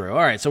to cut through.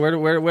 All right, so where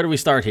do we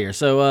start here?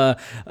 So,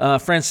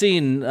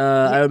 Francine,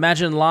 I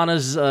imagine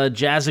Lana's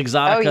Jazz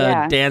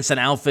Exotica dance and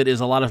outfit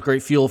is a lot of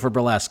great fuel for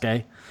burlesque,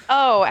 eh?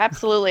 Oh,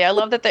 absolutely. I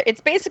love that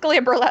it's basically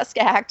a burlesque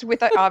act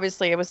with,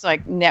 obviously it was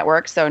like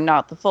network, so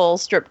not the full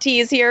strip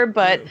tease here,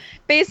 but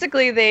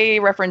basically they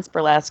reference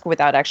burlesque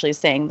without actually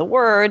saying the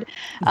word.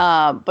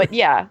 But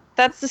yeah,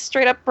 that's the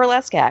straight up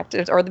burlesque act,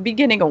 or the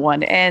beginning of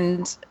one.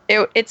 And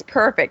it's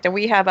perfect. And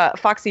we have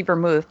Foxy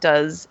Vermouth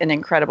does an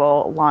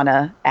incredible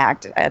Lana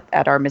act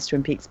at our Miss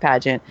Twin Peaks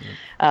pageant.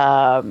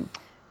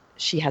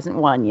 She hasn't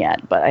won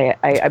yet, but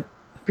I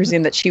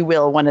presume that she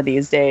will one of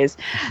these days.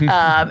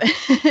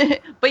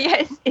 But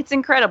yeah, it's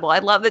incredible. I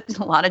love that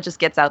Lana just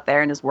gets out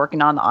there and is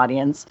working on the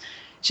audience.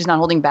 She's not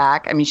holding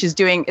back. I mean,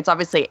 it's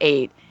obviously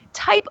a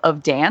type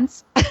of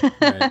dance.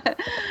 Right.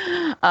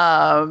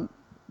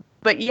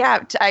 But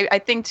yeah, I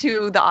think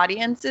to the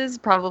audiences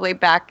probably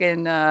back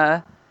in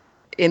the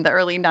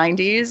early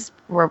 90s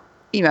where,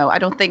 I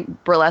don't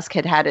think burlesque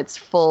had its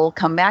full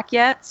comeback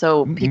yet.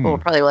 So people were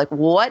probably like,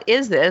 what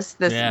is this?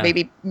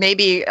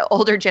 Maybe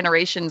older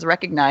generations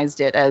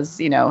recognized it as,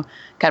 kind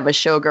of a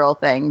showgirl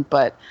thing.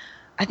 But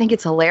I think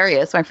it's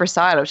hilarious. When I first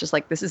saw it, I was just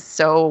like, this is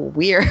so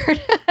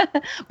weird.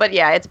 But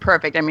yeah, it's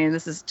perfect. I mean,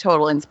 this is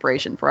total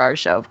inspiration for our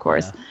show, of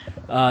course.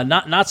 Yeah.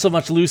 Not so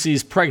much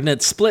Lucy's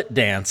pregnant split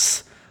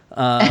dance,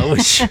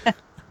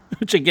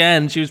 which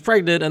again, she was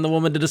pregnant and the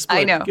woman did a split.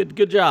 I know.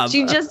 Good job.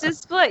 She just did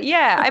split.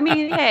 Yeah. I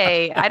mean,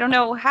 hey, I don't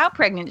know how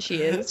pregnant she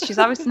is. She's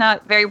obviously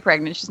not very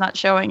pregnant. She's not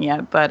showing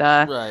yet, but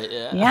right.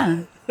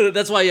 Yeah.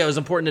 That's why it was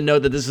important to note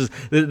that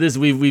this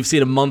we've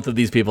seen a month of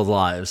these people's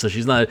lives. So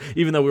she's not,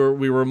 even though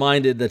we were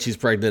reminded that she's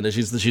pregnant, and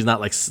she's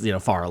not like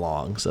far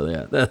along. So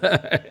yeah.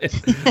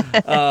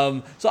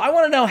 So I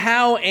want to know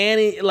how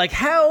Annie,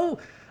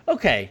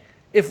 okay.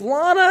 If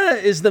Lana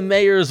is the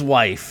mayor's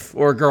wife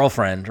or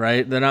girlfriend,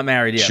 right? They're not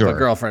married yet, but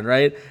girlfriend,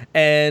 right?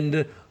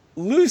 And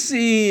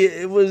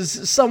Lucy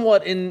was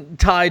somewhat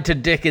tied to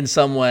Dick in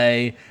some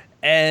way,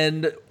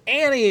 and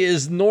Annie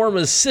is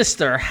Norma's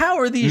sister. How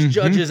are these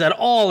judges at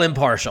all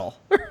impartial?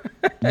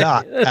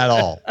 Not at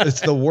all.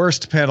 It's the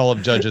worst panel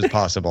of judges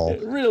possible.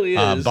 It really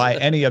is. By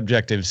any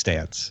objective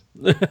stance.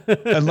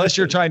 Unless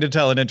you're trying to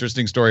tell an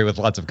interesting story with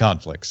lots of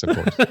conflicts, of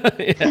course.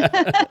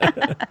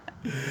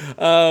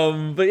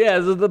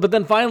 But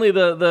then finally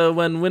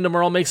when Windom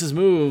Earle makes his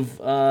move,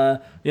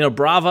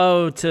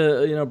 bravo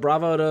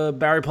to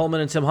Barry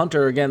Pullman and Tim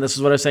Hunter. Again, this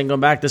is what I was saying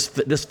going back.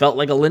 This felt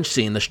like a Lynch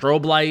scene. The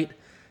strobe light,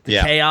 the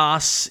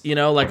chaos,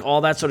 like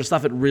all that sort of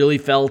stuff. It really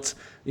felt,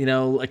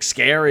 like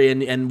scary,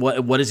 and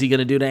what is he going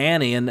to do to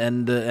Annie,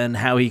 and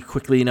how he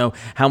quickly,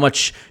 how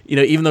much,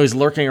 even though he's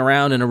lurking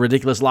around in a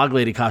ridiculous log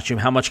lady costume,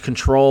 how much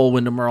control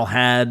Windom Earle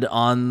had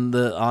on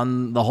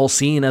the whole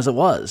scene as it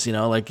was,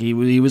 like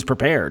he was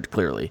prepared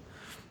clearly.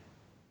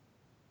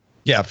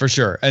 Yeah, for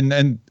sure.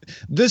 And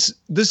this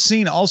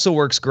scene also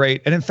works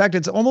great. And in fact,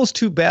 it's almost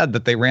too bad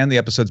that they ran the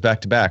episodes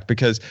back to back,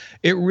 because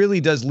it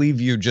really does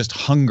leave you just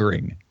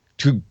hungering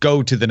to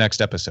go to the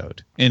next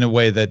episode in a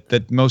way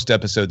that most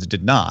episodes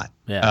did not.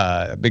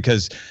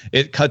 Because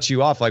it cuts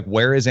you off. Like,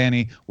 where is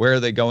Annie? Where are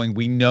they going?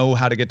 We know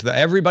how to get to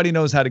everybody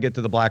knows how to get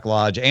to the Black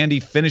Lodge. Andy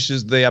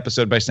finishes the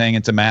episode by saying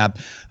it's a map.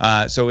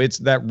 So it's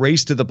that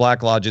race to the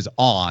Black Lodge is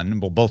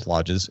on. Well, both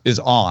lodges is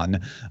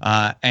on.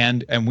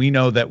 And we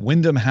know that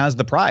Wyndham has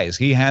the prize.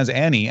 He has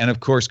Annie. And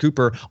of course,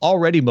 Cooper,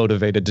 already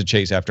motivated to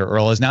chase after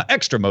Earl, is now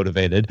extra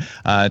motivated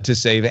to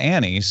save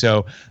Annie.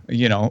 So,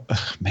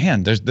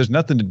 man, there's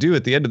nothing to do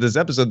at the end of this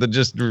episode than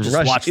just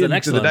rush watch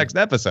into the next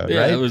episode,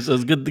 right? It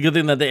was good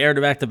thing that they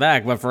aired back to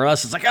back, but for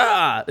us it's like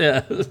now,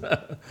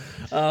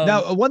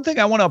 one thing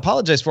I want to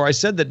apologize for, I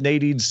said that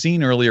Nadine's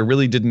scene earlier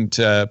really didn't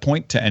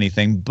point to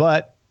anything,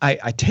 but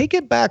I take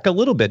it back a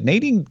little bit.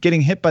 Nadine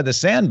getting hit by the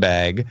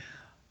sandbag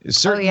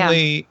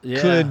certainly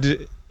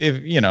could,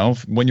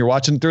 if when you're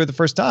watching through it the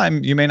first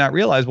time, you may not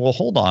realize, well,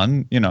 hold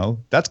on,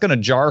 that's going to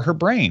jar her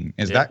brain.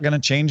 Is that going to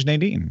change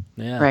Nadine?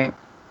 Right.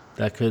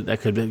 That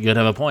could be good.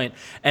 Have a point.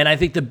 And I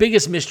think the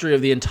biggest mystery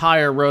of the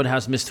entire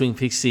Roadhouse Miss Twin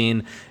Peaks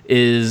scene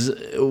is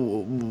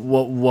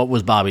what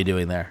was Bobby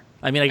doing there?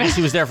 I mean, I guess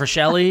he was there for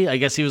Shelley. I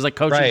guess he was like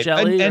coaching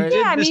Shelley. And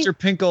did Mr.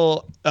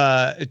 Pinkle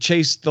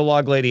chase the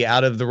log lady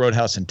out of the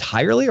Roadhouse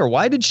entirely, or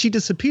why did she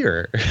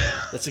disappear?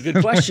 That's a good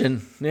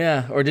question.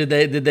 Yeah, or did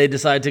they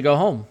decide to go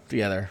home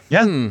together?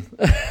 Yeah.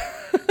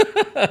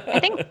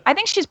 I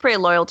think she's pretty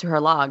loyal to her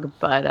log,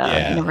 but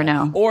you never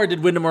know. Or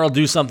did Wyndham Earl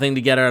do something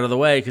to get her out of the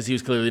way because he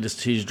was clearly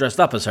he's dressed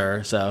up as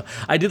her? So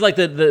I did like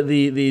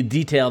the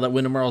detail that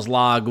Wyndham Earl's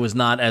log was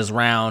not as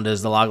round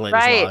as the log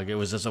lady's log. It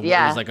was just it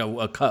was like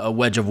a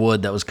wedge of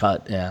wood that was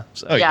cut. Yeah.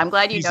 So. I'm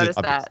glad you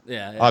noticed that.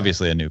 Yeah.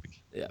 Obviously a newbie.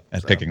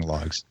 At picking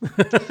logs.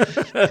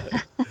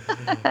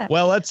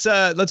 Well,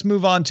 let's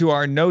move on to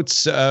our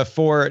notes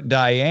for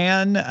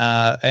Diane,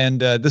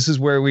 and this is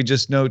where we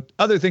just note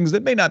other things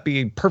that may not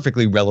be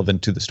perfectly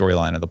relevant to the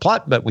storyline or the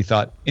plot, but we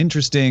thought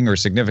interesting or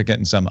significant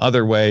in some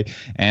other way.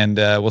 And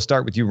we'll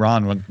start with you,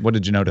 Ron. What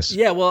did you notice?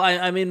 Yeah, well,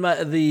 I mean,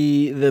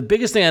 the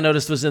biggest thing I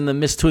noticed was in the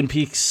Miss Twin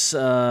Peaks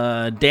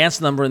dance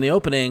number in the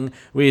opening.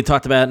 We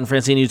talked about, and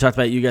Francine, you talked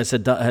about, you guys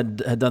had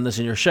done this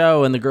in your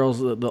show, and the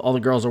girls, all the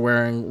girls are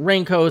wearing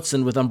raincoats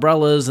and with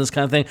umbrellas and this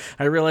kind of thing.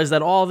 I realized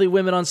that all the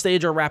women on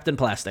stage are wrapped in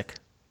plastic.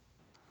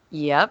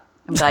 Yep.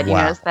 I'm glad you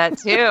noticed that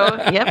too.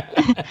 Yep.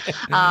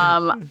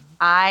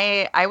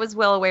 I was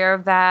well aware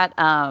of that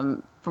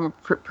from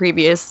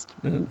previous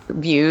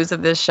views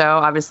of this show,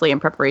 obviously in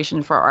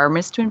preparation for our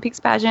Miss Twin Peaks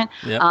pageant.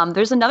 Yep.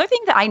 There's another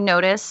thing that I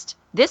noticed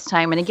this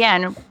time, and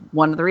again,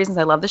 one of the reasons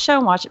I love the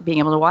show and being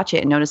able to watch it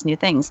and notice new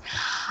things.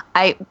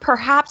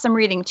 Perhaps I'm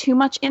reading too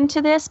much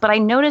into this, but I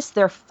noticed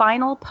their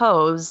final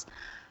pose.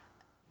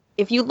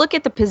 If you look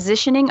at the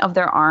positioning of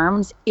their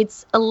arms,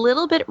 it's a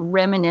little bit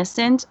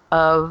reminiscent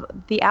of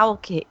the owl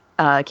cave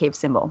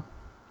symbol.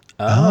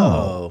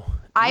 Oh.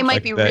 I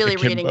might be really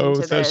reading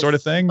into this sort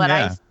of thing. But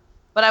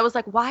I was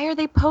like, why are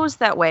they posed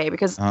that way?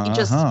 Because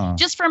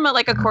just from a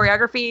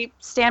choreography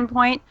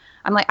standpoint,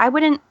 I'm like,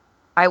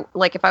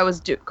 if I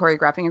was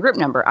choreographing a group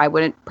number, I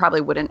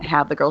probably wouldn't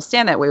have the girls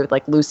stand that way with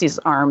like Lucy's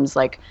arms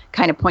like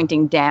kind of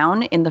pointing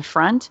down in the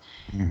front.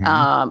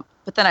 Mm-hmm.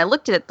 But then I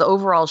looked at the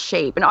overall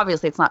shape, and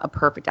obviously it's not a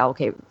perfect owl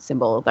cave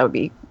symbol. That would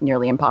be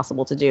nearly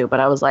impossible to do.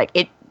 But I was like,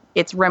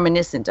 it's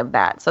reminiscent of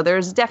that. So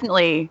there's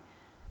definitely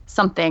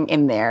something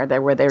in there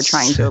where they're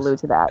trying to allude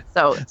to that.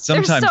 So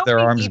sometimes their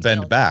arms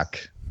bend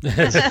back.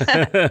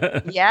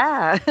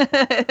 Yeah.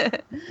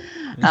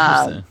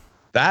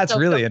 That's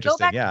really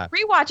interesting. Go back,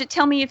 rewatch it.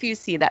 Tell me if you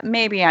see that.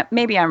 Maybe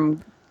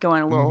I'm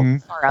going a little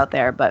far out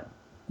there, but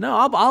no,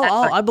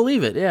 I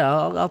believe it. Yeah,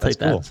 I'll take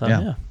that. Cool. So,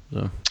 yeah.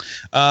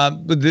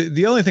 But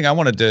the only thing I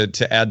wanted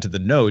to add to the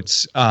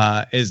notes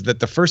is that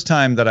the first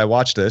time that I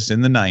watched this in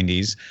the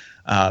 90s,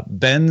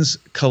 Ben's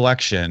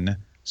collection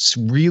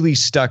really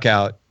stuck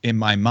out in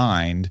my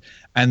mind.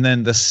 And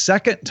then the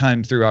second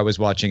time through I was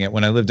watching it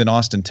when I lived in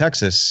Austin,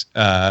 Texas,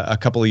 a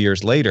couple of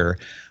years later,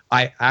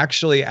 I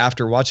actually,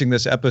 after watching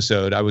this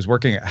episode, I was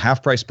working at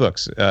Half Price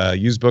Books,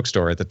 used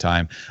bookstore at the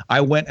time.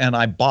 I went and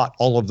I bought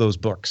all of those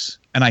books,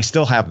 and I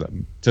still have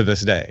them to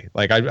this day.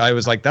 Like I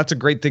was like, that's a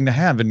great thing to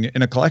have in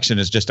a collection,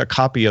 is just a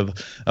copy of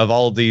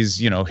all of these,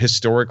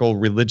 historical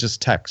religious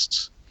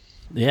texts.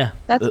 Yeah,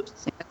 that's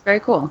interesting. That's very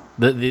cool.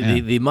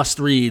 The must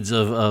reads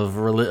of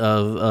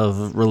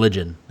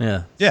religion.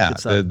 Yeah,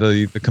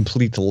 the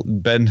complete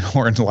Ben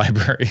Horn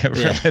library of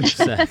religion.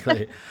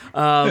 Exactly.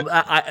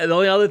 The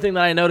only other thing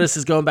that I noticed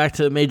is going back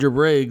to Major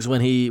Briggs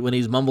when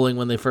he's mumbling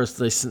when they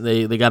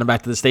got him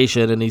back to the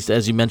station, and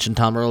as you mentioned,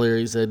 Tom, earlier,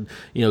 he said,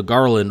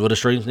 Garland, what a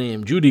strange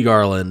name, Judy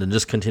Garland, and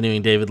just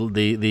continuing David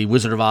the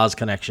Wizard of Oz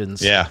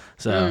connections. Yeah.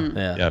 So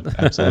yeah,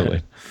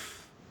 absolutely.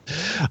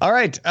 All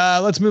right,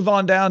 let's move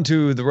on down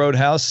to the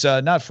Roadhouse.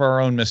 Not for our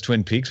own Miss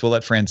Twin Peaks. We'll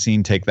let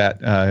Francine take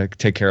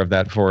care of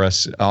that for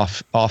us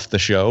off the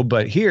show.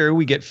 But here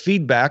we get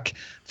feedback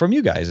from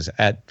you guys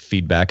at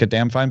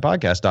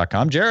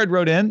feedback@damnfinepodcast.com. Jared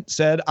wrote in,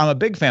 said, I'm a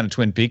big fan of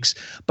Twin Peaks,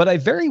 but I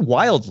vary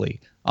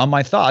wildly on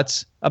my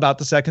thoughts about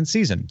the second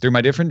season. Through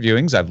my different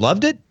viewings, I've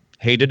loved it,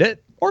 hated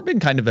it, or been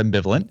kind of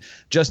ambivalent,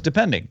 just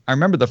depending. I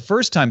remember the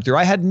first time through,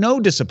 I had no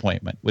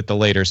disappointment with the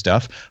later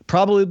stuff,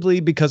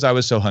 probably because I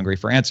was so hungry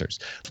for answers.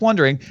 I was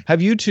wondering,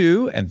 have you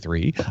 2 and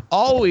 3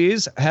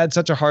 always had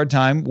such a hard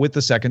time with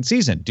the second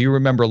season? Do you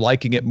remember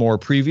liking it more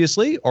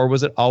previously, or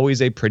was it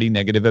always a pretty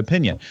negative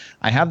opinion?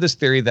 I have this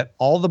theory that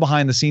all the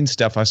behind-the-scenes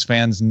stuff us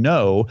fans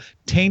know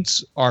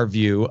taints our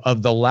view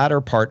of the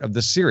latter part of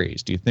the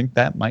series. Do you think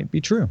that might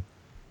be true?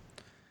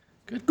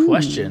 Good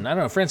question. I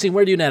don't know, Francine.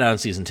 Where do you net out on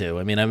season 2?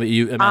 I imagine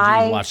you've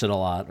watched it a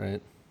lot,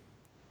 right?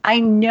 I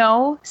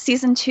know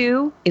season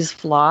 2 is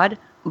flawed,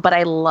 but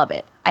I love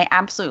it. I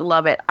absolutely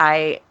love it.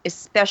 I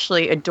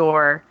especially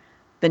adore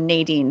the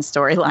Nadine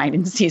storyline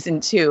in season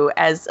 2,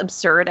 as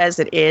absurd as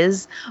it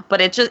is. But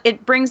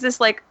it brings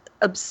this like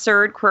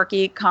absurd,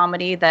 quirky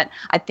comedy that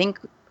I think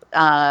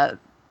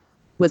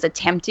was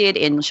attempted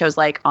in shows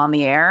like On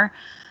the Air,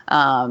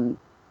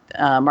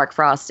 Mark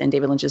Frost and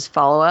David Lynch's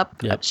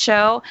follow-up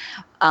show.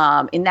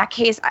 In that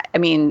case, I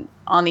mean,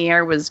 On the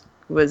Air was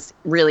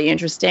really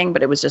interesting,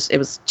 but it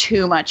was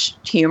too much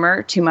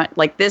humor, too much.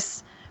 Like,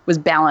 this was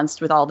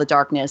balanced with all the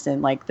darkness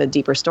and like the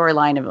deeper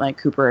storyline of like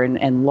Cooper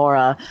and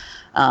Laura,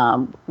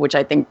 which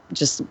I think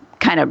just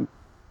kind of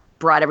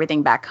brought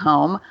everything back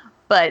home.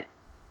 But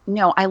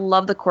no, I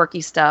love the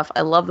quirky stuff.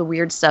 I love the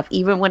weird stuff,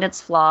 even when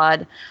it's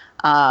flawed.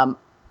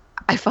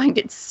 I find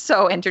it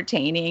so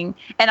entertaining,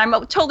 and I'm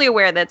totally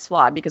aware that it's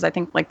flawed because I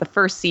think like the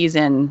first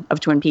season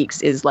of Twin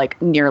Peaks is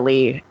like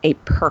nearly a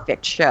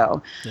perfect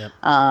show. Yep.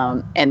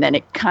 And then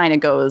it kind of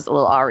goes a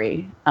little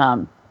awry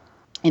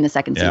in the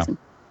second season,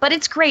 but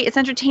it's great. It's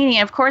entertaining.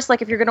 And of course,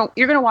 like if you're going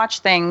to watch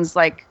things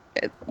like,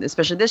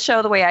 especially this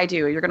show the way I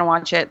do, you're going to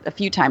watch it a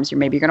few times. You're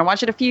going to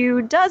watch it a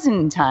few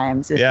dozen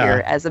times if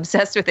you're as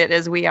obsessed with it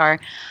as we are.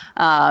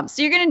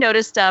 So you're going to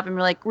notice stuff and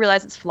like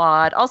realize it's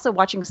flawed. Also,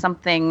 watching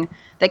something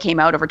that came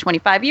out over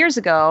 25 years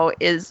ago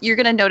you're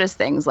going to notice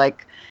things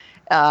like,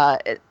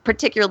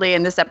 particularly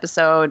in this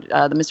episode,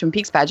 the Miss Twin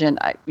Peaks pageant,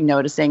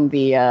 noticing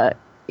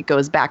it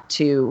goes back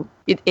to,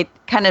 it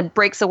kind of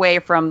breaks away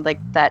from like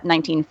that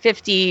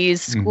 1950s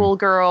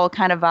schoolgirl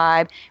kind of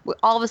vibe.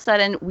 All of a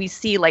sudden we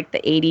see like the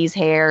 80s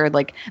hair,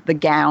 like the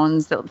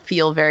gowns that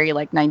feel very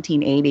like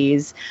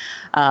 1980s.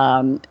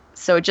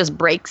 So it just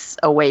breaks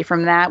away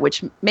from that,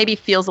 which maybe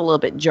feels a little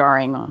bit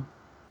jarring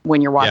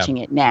when you're watching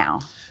it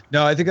now.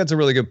 No, I think that's a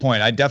really good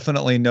point. I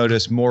definitely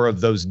notice more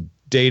of those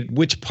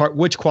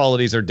which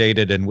qualities are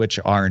dated and which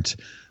aren't.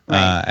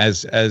 Right.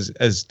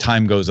 As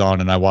time goes on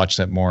and I watch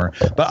that more.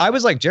 But I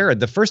was like Jared,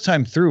 the first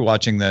time through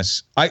watching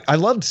this, I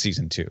loved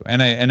season 2.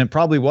 And it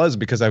probably was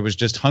because I was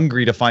just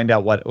hungry to find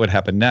out what would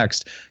happen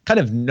next. Kind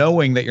of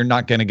knowing that you're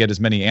not going to get as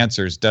many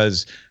answers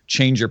does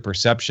change your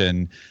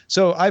perception.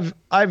 So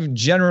I've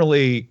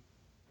generally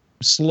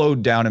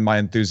slowed down in my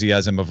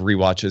enthusiasm of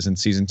rewatches in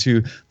season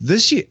 2.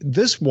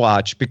 This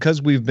watch,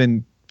 because we've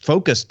been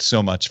focused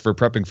so much for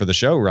prepping for the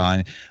show,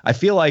 Ron, I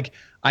feel like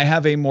I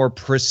have a more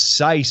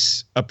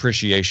precise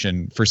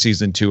appreciation for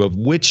season 2 of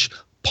which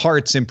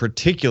parts in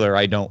particular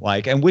I don't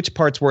like and which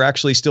parts were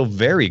actually still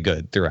very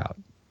good throughout.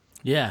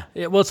 Yeah.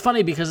 Well, it's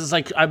funny because it's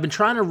like I've been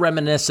trying to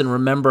reminisce and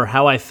remember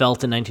how I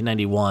felt in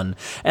 1991.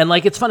 And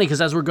like it's funny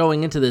because as we're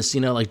going into this,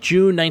 like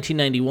June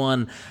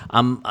 1991,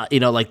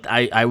 like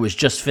I was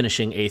just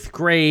finishing 8th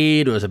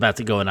grade. I was about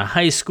to go into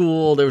high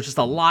school. There was just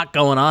a lot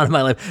going on in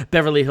my life.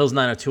 Beverly Hills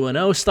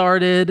 90210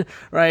 started,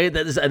 right?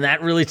 And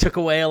that really took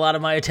away a lot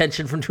of my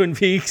attention from Twin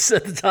Peaks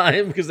at the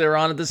time because they were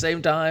on at the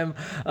same time.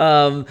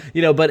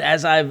 But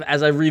as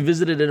I've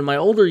revisited it in my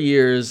older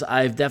years,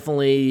 I've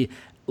definitely,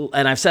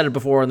 and I've said it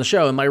before on the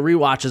show, in my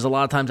rewatches, a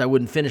lot of times I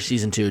wouldn't finish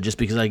season 2 just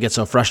because I get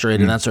so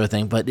frustrated and that sort of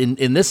thing. But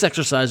in this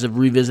exercise of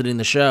revisiting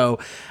the show,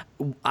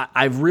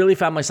 I've really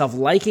found myself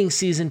liking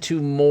season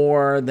 2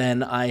 more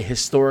than I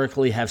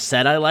historically have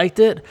said I liked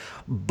it.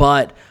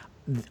 But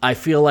I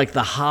feel like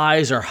the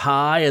highs are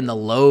high and the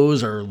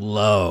lows are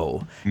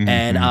low,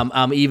 and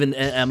I'm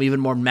even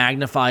more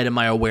magnified in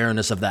my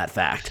awareness of that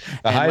fact.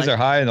 The highs are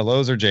high and the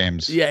lows are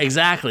James. Yeah,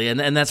 exactly,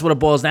 and that's what it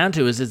boils down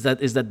to is that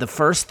the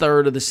first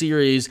third of the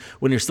series,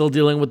 when you're still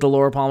dealing with the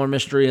Laura Palmer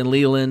mystery and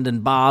Leland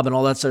and Bob and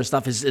all that sort of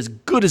stuff, is as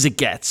good as it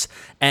gets.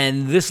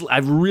 And this,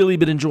 I've really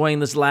been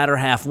enjoying this latter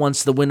half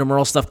once the Wyndham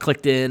Earl stuff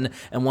clicked in,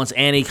 and once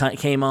Annie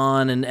came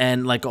on,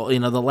 and like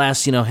the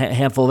last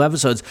handful of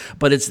episodes.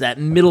 But it's that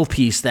middle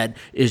piece that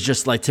is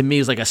just like, to me,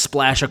 is like a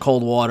splash of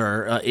cold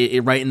water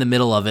right in the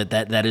middle of it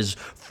that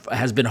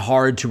has been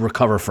hard to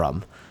recover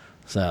from.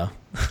 So.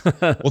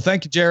 Well,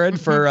 thank you, Jared,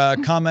 for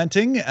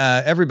commenting.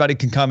 Everybody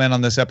can comment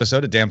on this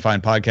episode at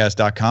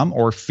damnfinepodcast.com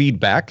or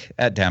feedback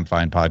at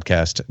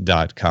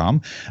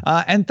damnfinepodcast.com.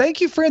 And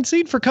thank you,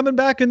 Francine, for coming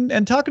back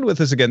and talking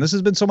with us again. This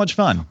has been so much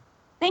fun.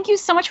 Thank you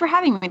so much for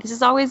having me. This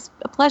is always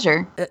a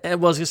pleasure. Well, I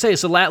was going to say,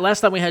 so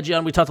last time we had you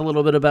on, we talked a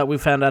little bit about, we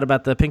found out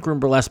about the Pink Room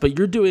Burlesque, but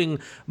you're doing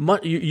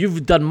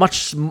you've done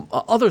much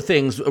other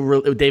things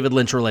David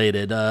Lynch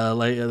related,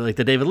 like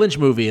the David Lynch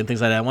movie and things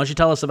like that. Why don't you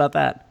tell us about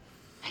that?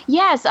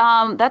 Yes,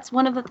 that's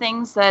one of the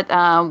things that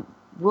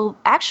we'll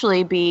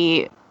actually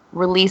be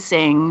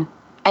releasing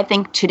I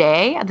think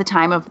today, at the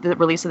time of the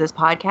release of this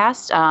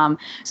podcast.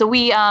 So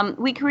we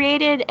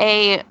created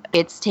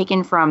it's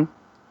taken from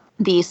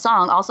the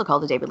song, also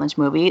called The David Lynch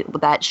Movie,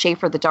 that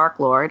Schaefer the Dark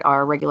Lord,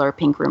 our regular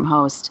Pink Room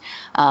host,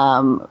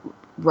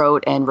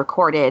 wrote and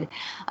recorded.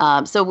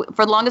 So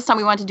for the longest time,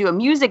 we wanted to do a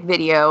music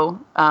video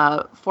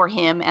for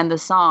him and the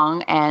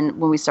song. And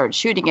when we started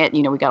shooting it,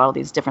 we got all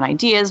these different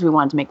ideas. We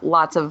wanted to make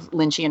lots of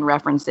Lynchian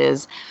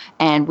references.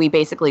 And we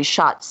basically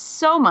shot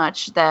so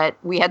much that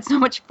we had so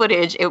much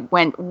footage, it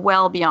went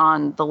well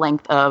beyond the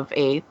length of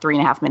a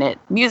 3.5-minute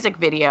music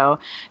video.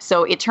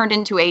 So it turned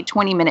into a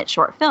 20-minute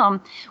short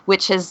film,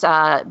 which has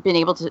been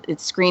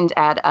it's screened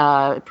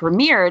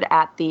premiered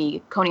at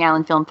the Coney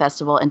Island Film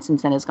Festival, and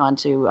since then has gone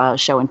to a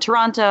show in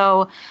Toronto,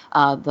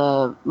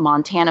 the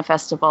Montana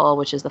Festival,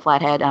 which is the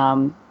Flathead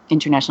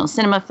International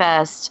Cinema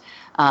Fest,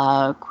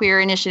 Queer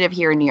Initiative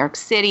here in New York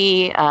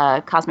City,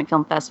 Cosmic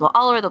Film Festival,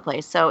 all over the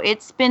place. So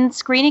it's been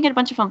screening at a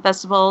bunch of film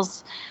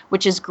festivals,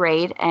 which is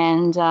great.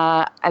 And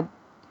I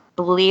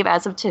believe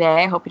as of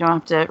today, I hope you don't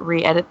have to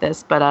re-edit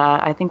this, but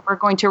I think we're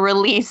going to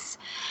release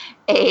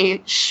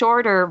a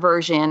shorter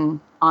version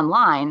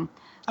online.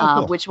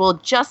 Cool. Which will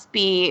just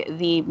be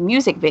the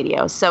music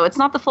video. So it's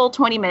not the full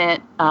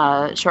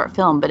 20-minute short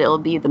film, but it'll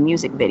be the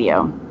music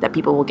video that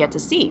people will get to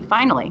see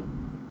finally.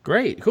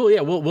 Great, cool. Yeah,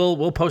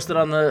 we'll post it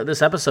on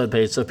this episode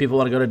page. So if people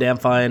want to go to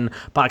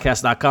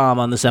damnfinepodcast.com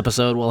on this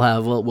episode, we'll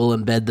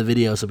embed the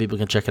video so people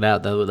can check it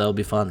out. That'll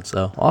be fun.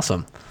 So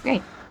awesome.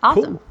 Great,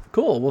 awesome.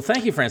 Cool. Well,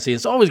 thank you, Francine.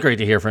 It's always great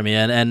to hear from you,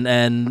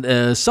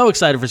 and so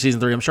excited for season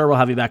 3. I'm sure we'll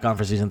have you back on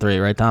for season 3,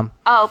 right, Tom?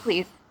 Oh,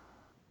 please.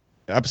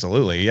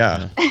 Absolutely,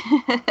 yeah.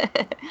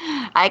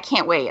 I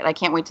can't wait. I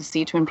can't wait to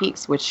see Twin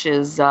Peaks, which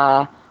is,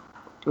 as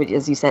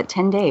you said,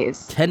 10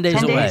 days. 10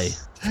 days away.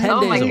 10 oh,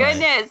 days my away.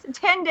 goodness.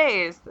 10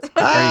 days.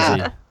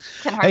 Crazy.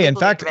 Hey, in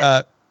fact,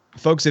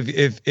 folks,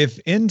 if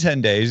in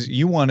 10 days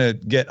you want to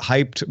get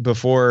hyped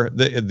before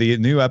the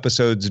new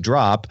episodes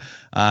drop,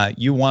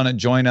 you want to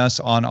join us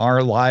on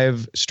our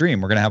live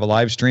stream. We're going to have a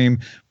live stream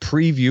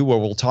preview where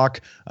we'll talk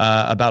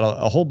about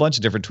a whole bunch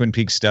of different Twin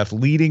Peaks stuff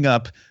leading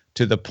up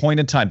to the point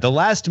in time, the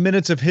last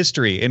minutes of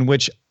history in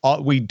which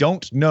we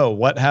don't know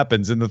what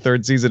happens in the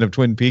 3rd season of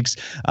Twin Peaks.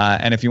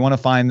 And if you want to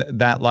find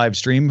that live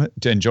stream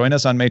and join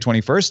us on May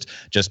 21st,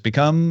 just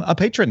become a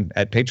patron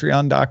at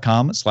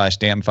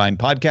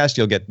patreon.com/damnfinepodcast.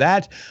 You'll get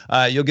that.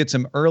 You'll get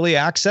some early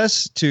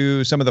access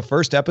to some of the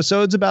first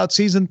episodes about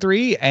season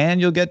 3,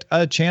 and you'll get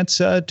a chance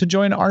to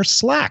join our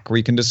Slack where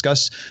you can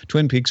discuss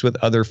Twin Peaks with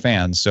other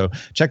fans. So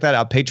check that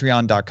out,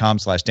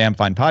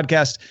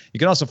 patreon.com/damnfinepodcast. You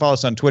can also follow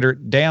us on Twitter,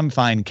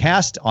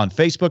 damnfinecast, on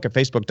Facebook at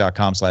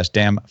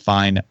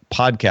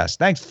facebook.com/damnfinepodcast.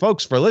 Thanks,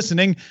 folks, for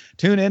listening.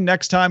 Tune in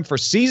next time for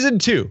season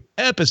 2,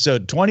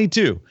 episode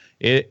 22.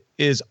 It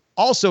is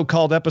also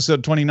called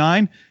episode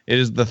 29. It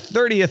is the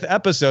 30th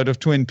episode of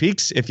Twin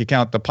Peaks, if you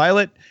count the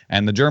pilot,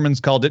 and the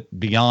Germans called it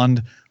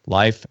Beyond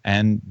Life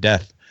and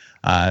Death.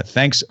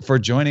 Thanks for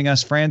joining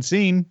us,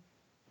 Francine.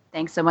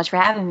 Thanks so much for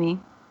having me.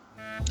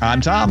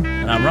 I'm Tom.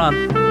 And I'm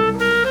Ron.